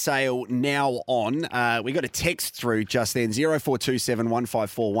holiday sale now on. We got a text through just then, 0427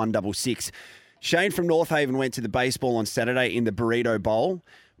 154 166. Shane from North Haven went to the baseball on Saturday in the Burrito Bowl.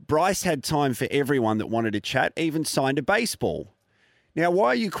 Bryce had time for everyone that wanted to chat, even signed a baseball. Now, why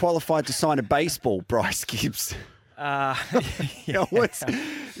are you qualified to sign a baseball, Bryce Gibbs? Now,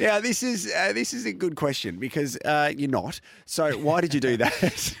 this is a good question because you're not. So why did you do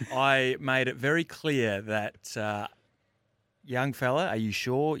that? I made it very clear that, young fella, are you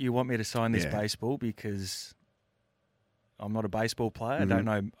sure you want me to sign this baseball? Because I'm not a baseball player. I don't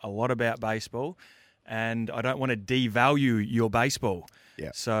know a lot about baseball, and I don't want to devalue your baseball.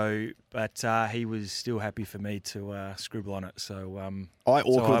 Yeah. So, but he was still happy for me to scribble on it. So I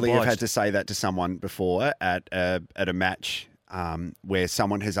awkwardly have obliged. had to say that to someone before at a match where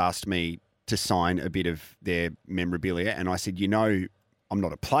someone has asked me to sign a bit of their memorabilia, and I said, I'm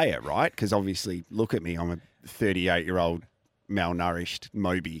not a player, right? Because obviously, look at me, I'm a 38-year-old malnourished,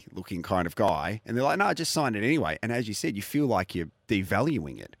 Moby-looking kind of guy, and they're like, no, just sign it anyway. And as you said, you feel like you're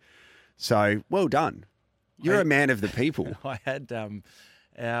devaluing it. So well done. You're a man of the people. I had our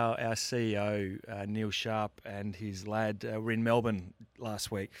CEO, Neil Sharp, and his lad were in Melbourne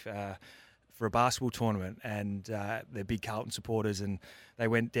last week for a basketball tournament, and they're big Carlton supporters, and they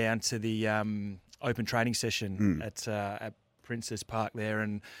went down to the open training session at Princess Park there,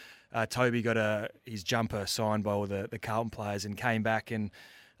 and Toby got his jumper signed by all the Carlton players and came back and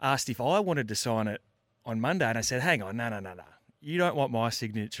asked if I wanted to sign it on Monday, and I said, hang on, no. You don't want my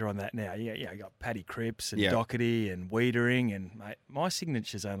signature on that now. You got Paddy Cripps and Doherty and Wiedering, and mate, my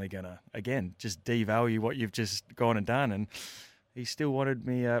signature's only going to, again, just devalue what you've just gone and done. And he still wanted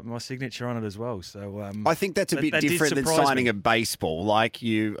me my signature on it as well. So I think that's a bit different than signing a baseball. Like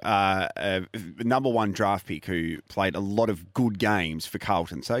you, a number one draft pick who played a lot of good games for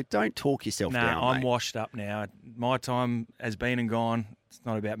Carlton. So don't talk yourself down. I'm mate. washed up now. My time has been and gone. It's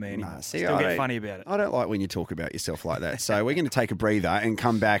not about me anymore. Still get funny about it. I don't like when you talk about yourself like that. So we're going to take a breather and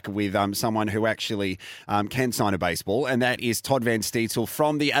come back with someone who actually can sign a baseball, and that is Todd Van Steetle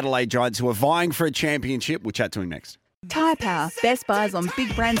from the Adelaide Giants, who are vying for a championship. We'll chat to him next. Tyre Power, best buys on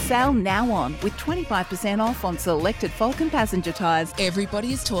big brand sale now on, with 25% off on selected Falcon passenger tyres.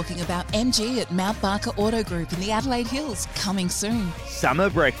 Everybody is talking about MG at Mount Barker Auto Group in the Adelaide Hills, coming soon. Summer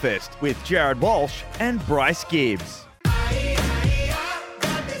Breakfast with Jared Walsh and Bryce Gibbs.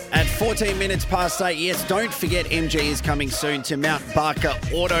 At 14 minutes past 8, yes, don't forget MG is coming soon to Mount Barker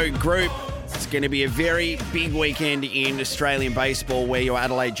Auto Group. It's going to be a very big weekend in Australian baseball where your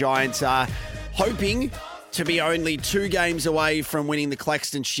Adelaide Giants are hoping to be only 2 games away from winning the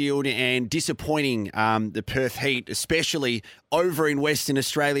Claxton Shield and disappointing the Perth Heat, especially over in Western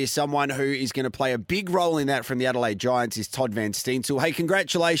Australia. Someone who is going to play a big role in that from the Adelaide Giants is Todd Van Steetle. Hey,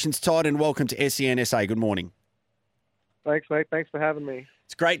 congratulations, Todd, and welcome to SENSA. Good morning. Thanks, mate. Thanks for having me.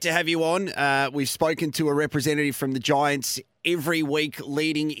 It's great to have you on. We've spoken to a representative from the Giants every week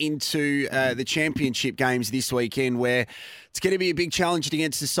leading into the championship games this weekend, where it's going to be a big challenge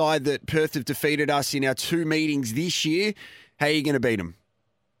against the side that Perth have defeated us in our 2 meetings this year. How are you going to beat them?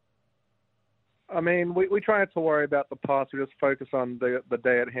 I mean, we try not to worry about the past. We just focus on the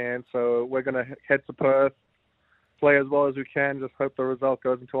day at hand. So we're going to head to Perth, play as well as we can, just hope the result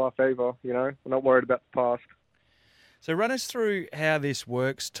goes into our favour. We're not worried about the past. So run us through how this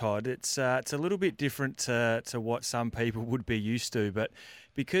works, Todd. It's a little bit different to what some people would be used to, but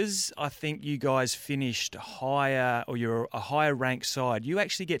because I think you guys finished higher, or you're a higher ranked side, you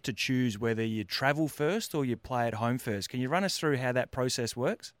actually get to choose whether you travel first or you play at home first. Can you run us through how that process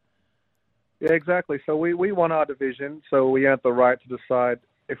works? Yeah, exactly. So we won our division, so we had the right to decide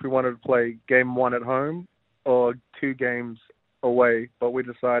if we wanted to play game 1 at home or 2 games away, but we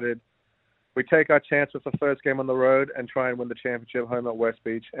decided we take our chance with the first game on the road and try and win the championship home at West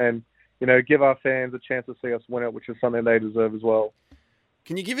Beach and, give our fans a chance to see us win it, which is something they deserve as well.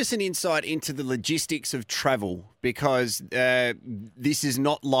 Can you give us an insight into the logistics of travel? Because this is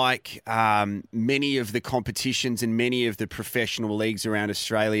not like many of the competitions and many of the professional leagues around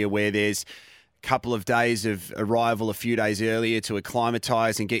Australia where there's couple of days of arrival a few days earlier to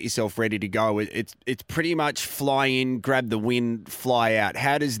acclimatise and get yourself ready to go. It's pretty much fly in, grab the win, fly out.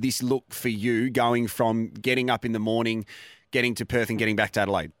 How does this look for you going from getting up in the morning, getting to Perth and getting back to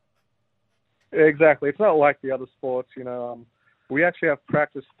Adelaide? Exactly. It's not like the other sports. We actually have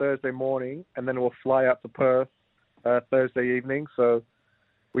practice Thursday morning and then we'll fly out to Perth Thursday evening. So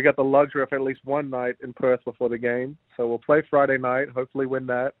we got the luxury of at least one night in Perth before the game. So we'll play Friday night, hopefully win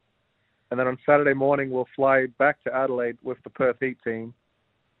that. And then on Saturday morning, we'll fly back to Adelaide with the Perth Heat team.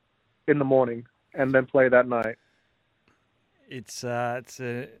 in the morning and then play that night. It's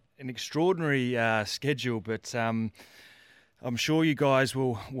an extraordinary schedule, but I'm sure you guys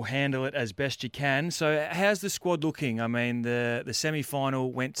will handle it as best you can. So how's the squad looking? I mean, the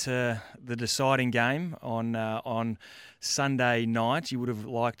semi-final went to the deciding game on Sunday night. You would have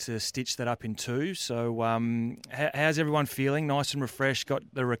liked to stitch that up in two. So how's everyone feeling? Nice and refreshed, got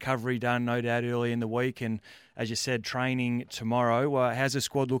the recovery done, no doubt, early in the week. And as you said, training tomorrow. How's the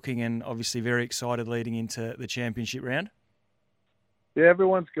squad looking? And obviously very excited leading into the championship round. Yeah,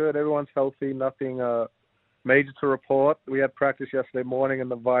 everyone's good. Everyone's healthy. Nothing major to report. We had practice yesterday morning, and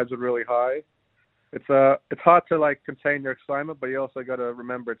the vibes were really high. It's hard to contain your excitement, but you also got to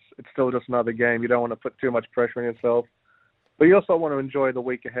remember it's still just another game. You don't want to put too much pressure on yourself, but you also want to enjoy the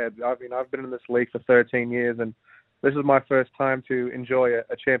week ahead. I mean, I've been in this league for 13 years, and this is my first time to enjoy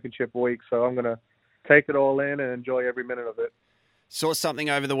a championship week. So I'm going to take it all in and enjoy every minute of it. Saw something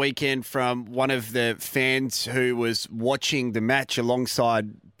over the weekend from one of the fans who was watching the match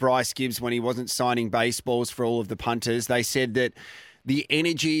alongside Bryce Gibbs when he wasn't signing baseballs for all of the punters. They said that the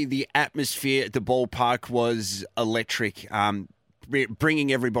energy, the atmosphere at the ballpark was electric,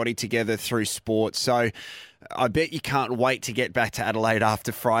 bringing everybody together through sport. So I bet you can't wait to get back to Adelaide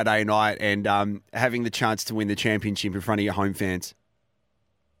after Friday night and having the chance to win the championship in front of your home fans.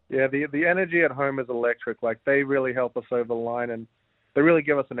 Yeah, the energy at home is electric. They really help us over the line, and they really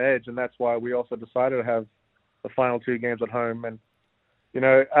give us an edge, and that's why we also decided to have the final two games at home. And,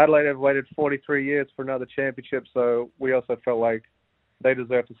 Adelaide have waited 43 years for another championship, so we also felt like they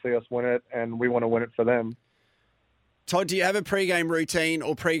deserve to see us win it, and we want to win it for them. Todd, do you have a pre-game routine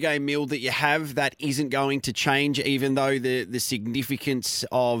or pre-game meal that you have that isn't going to change, even though the significance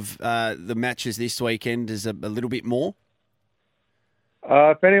of the matches this weekend is a little bit more?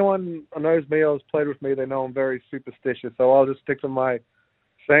 If anyone knows me or has played with me, they know I'm very superstitious. So I'll just stick to my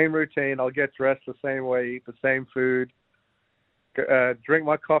same routine. I'll get dressed the same way, eat the same food, drink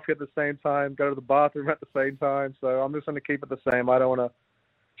my coffee at the same time, go to the bathroom at the same time. So I'm just going to keep it the same. I don't want to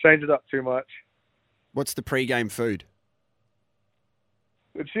change it up too much. What's the pre-game food?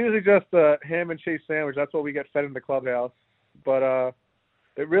 It's usually just a ham and cheese sandwich. That's what we get fed in the clubhouse. But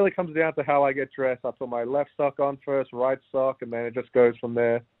it really comes down to how I get dressed. I put my left sock on first, right sock, and then it just goes from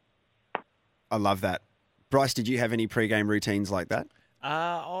there. I love that. Bryce, did you have any pre-game routines like that?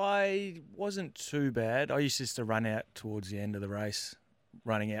 I wasn't too bad. I used just to run out towards the end of the race,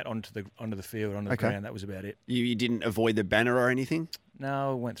 running out onto the field, onto the ground. That was about it. You didn't avoid the banner or anything?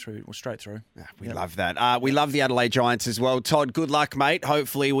 No, went straight through. We love that. We love the Adelaide Giants as well. Todd, good luck, mate.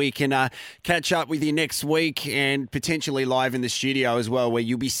 Hopefully we can catch up with you next week and potentially live in the studio as well, where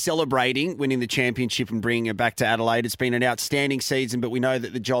you'll be celebrating winning the championship and bringing it back to Adelaide. It's been an outstanding season, but we know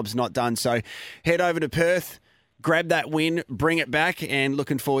that the job's not done. So head over to Perth, grab that win, bring it back, and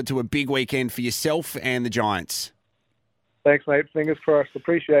looking forward to a big weekend for yourself and the Giants. Thanks, mate. Fingers crossed.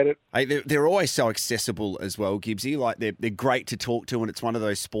 Appreciate it. Hey, they're always so accessible as well, Gibbsy. They're great to talk to, and it's one of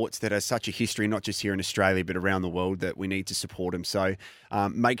those sports that has such a history, not just here in Australia, but around the world, that we need to support them. So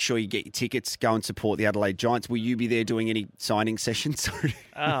make sure you get your tickets, go and support the Adelaide Giants. Will you be there doing any signing sessions?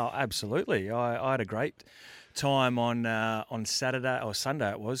 Oh, absolutely. I had a great time on Saturday or Sunday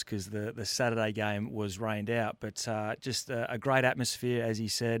it was, because the Saturday game was rained out, but just a great atmosphere, as he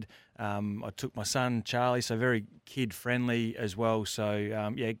said. I took my son Charlie, so very kid friendly as well.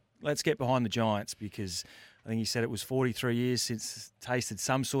 So let's get behind the Giants, because I think he said it was 43 years since tasted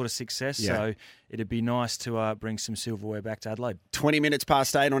some sort of success. Yeah. So it'd be nice to bring some silverware back to Adelaide. 20 minutes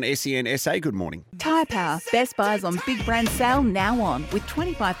past 8 on SEN SA. Good morning. Tyre Power. Best buys on big brand sale now on, with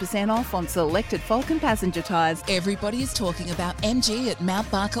 25% off on selected Falcon passenger tyres. Everybody is talking about MG at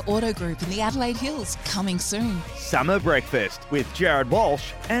Mount Barker Auto Group in the Adelaide Hills. Coming soon. Summer Breakfast with Jared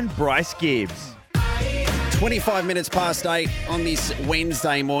Walsh and Bryce Gibbs. 25 minutes past 8 on this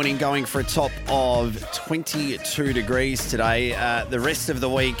Wednesday morning, going for a top of 22 degrees today. The rest of the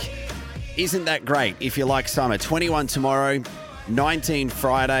week isn't that great if you like summer. 21 tomorrow, 19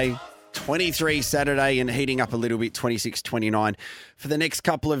 Friday, 23 Saturday, and heating up a little bit, 26, 29 for the next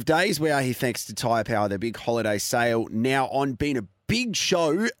couple of days. We are here thanks to Tyre Power, their big holiday sale now on. Been a big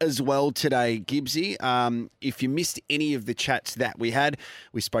show as well today, Gibbsy. If you missed any of the chats that we had,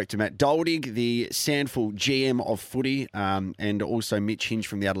 we spoke to Matt Doldig, the Sandful GM of footy, and also Mitch Hinge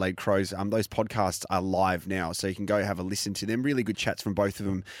from the Adelaide Crows. Those podcasts are live now, so you can go have a listen to them. Really good chats from both of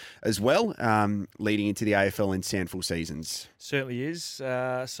them as well, leading into the AFL and Sandful seasons. Certainly is.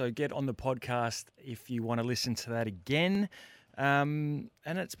 So get on the podcast if you want to listen to that again. And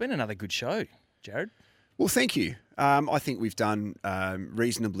it's been another good show, Jared. Well, thank you. I think we've done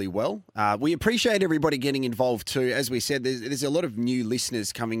reasonably well. We appreciate everybody getting involved too. As we said, there's a lot of new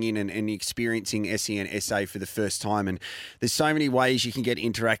listeners coming in and experiencing SEN SA for the first time, and there's so many ways you can get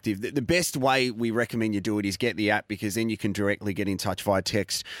interactive. The best way we recommend you do it is get the app, because then you can directly get in touch via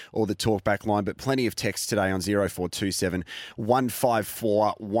text or the talkback line, but plenty of text today on 0427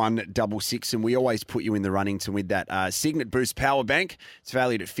 154 166, and we always put you in the running to win that Signet Boost Power Bank. It's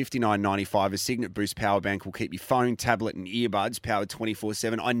valued at $59.95. A Signet Boost Power Bank will keep your phone, tablet and earbuds powered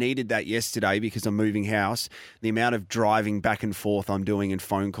 24/7. I needed that yesterday because I'm moving house. The amount of driving back and forth I'm doing and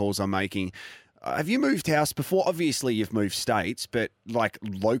phone calls I'm making. Have you moved house before? Obviously you've moved states, but like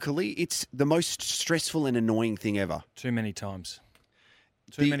locally, it's the most stressful and annoying thing ever. Too many times.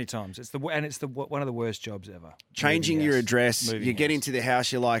 Too many times. It's one of the worst jobs ever. Changing your address, you get into the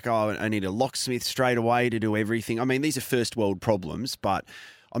house, you're like, oh, I need a locksmith straight away to do everything. I mean, these are first world problems, but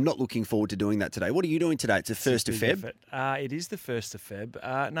I'm not looking forward to doing that today. What are you doing today? It's the 1st of Feb? It is the 1st of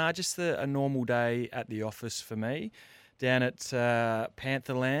Feb. Just a normal day at the office for me. Down at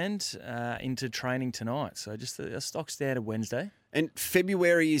Pantherland, into training tonight. So just a stock standard Wednesday. And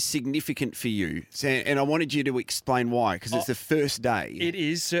February is significant for you, and I wanted you to explain why, because it's the first day. It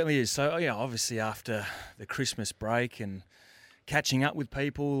is, certainly is. So, obviously after the Christmas break and catching up with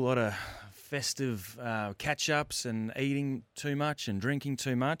people, a lot of festive catch-ups and eating too much and drinking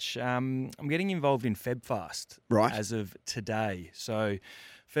too much, I'm getting involved in FebFast as of today. So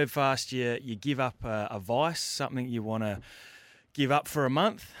FebFast, you give up a vice, something you want to give up for a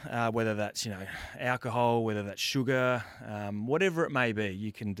month, whether that's alcohol, whether that's sugar, whatever it may be,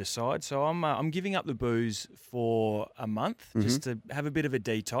 you can decide. So I'm giving up the booze for a month just to have a bit of a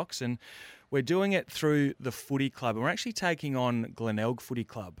detox, and we're doing it through the footy club. And we're actually taking on Glenelg Footy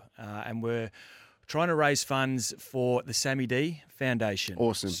Club, and we're trying to raise funds for the Sammy D Foundation.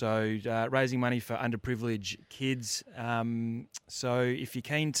 Awesome. So raising money for underprivileged kids. So if you're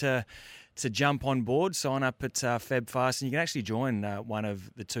keen to jump on board, sign up at FebFast, and you can actually join one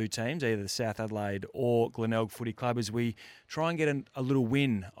of the two teams, either the South Adelaide or Glenelg Footy Club, as we try and get a little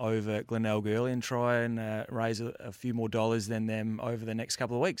win over Glenelg early and try and raise a few more dollars than them over the next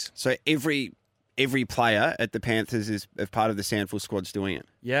couple of weeks. So every player at the Panthers is part of the SANFL squad's doing it?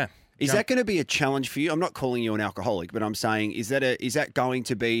 Yeah. Is that going to be a challenge for you? I'm not calling you an alcoholic, but I'm saying, is that going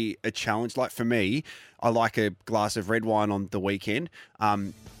to be a challenge? Like for me, I like a glass of red wine on the weekend.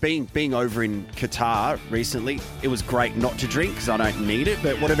 Being over in Qatar recently, it was great not to drink because I don't need it.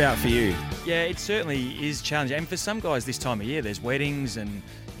 But what about for you? Yeah, it certainly is challenging. And for some guys this time of year, there's weddings and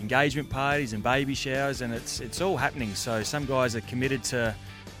engagement parties and baby showers, and it's all happening. So some guys are committed to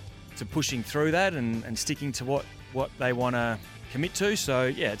pushing through that and sticking to what they want to commit to. So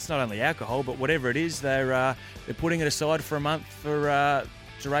yeah, it's not only alcohol, but whatever it is, they're putting it aside for a month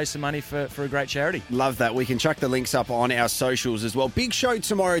to raise some money for a great charity. Love that. We can chuck the links up on our socials as well. Big show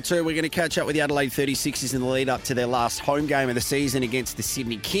tomorrow too. We're going to catch up with the Adelaide 36ers in the lead up to their last home game of the season against the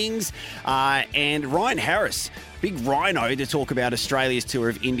Sydney Kings, and Ryan Harris, big rhino, to talk about Australia's tour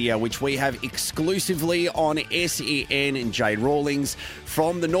of India, which we have exclusively on SEN, and Jade Rawlings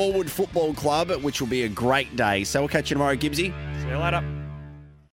from the Norwood Football Club, which will be a great day. So we'll catch you tomorrow, Gibbsy. See you later.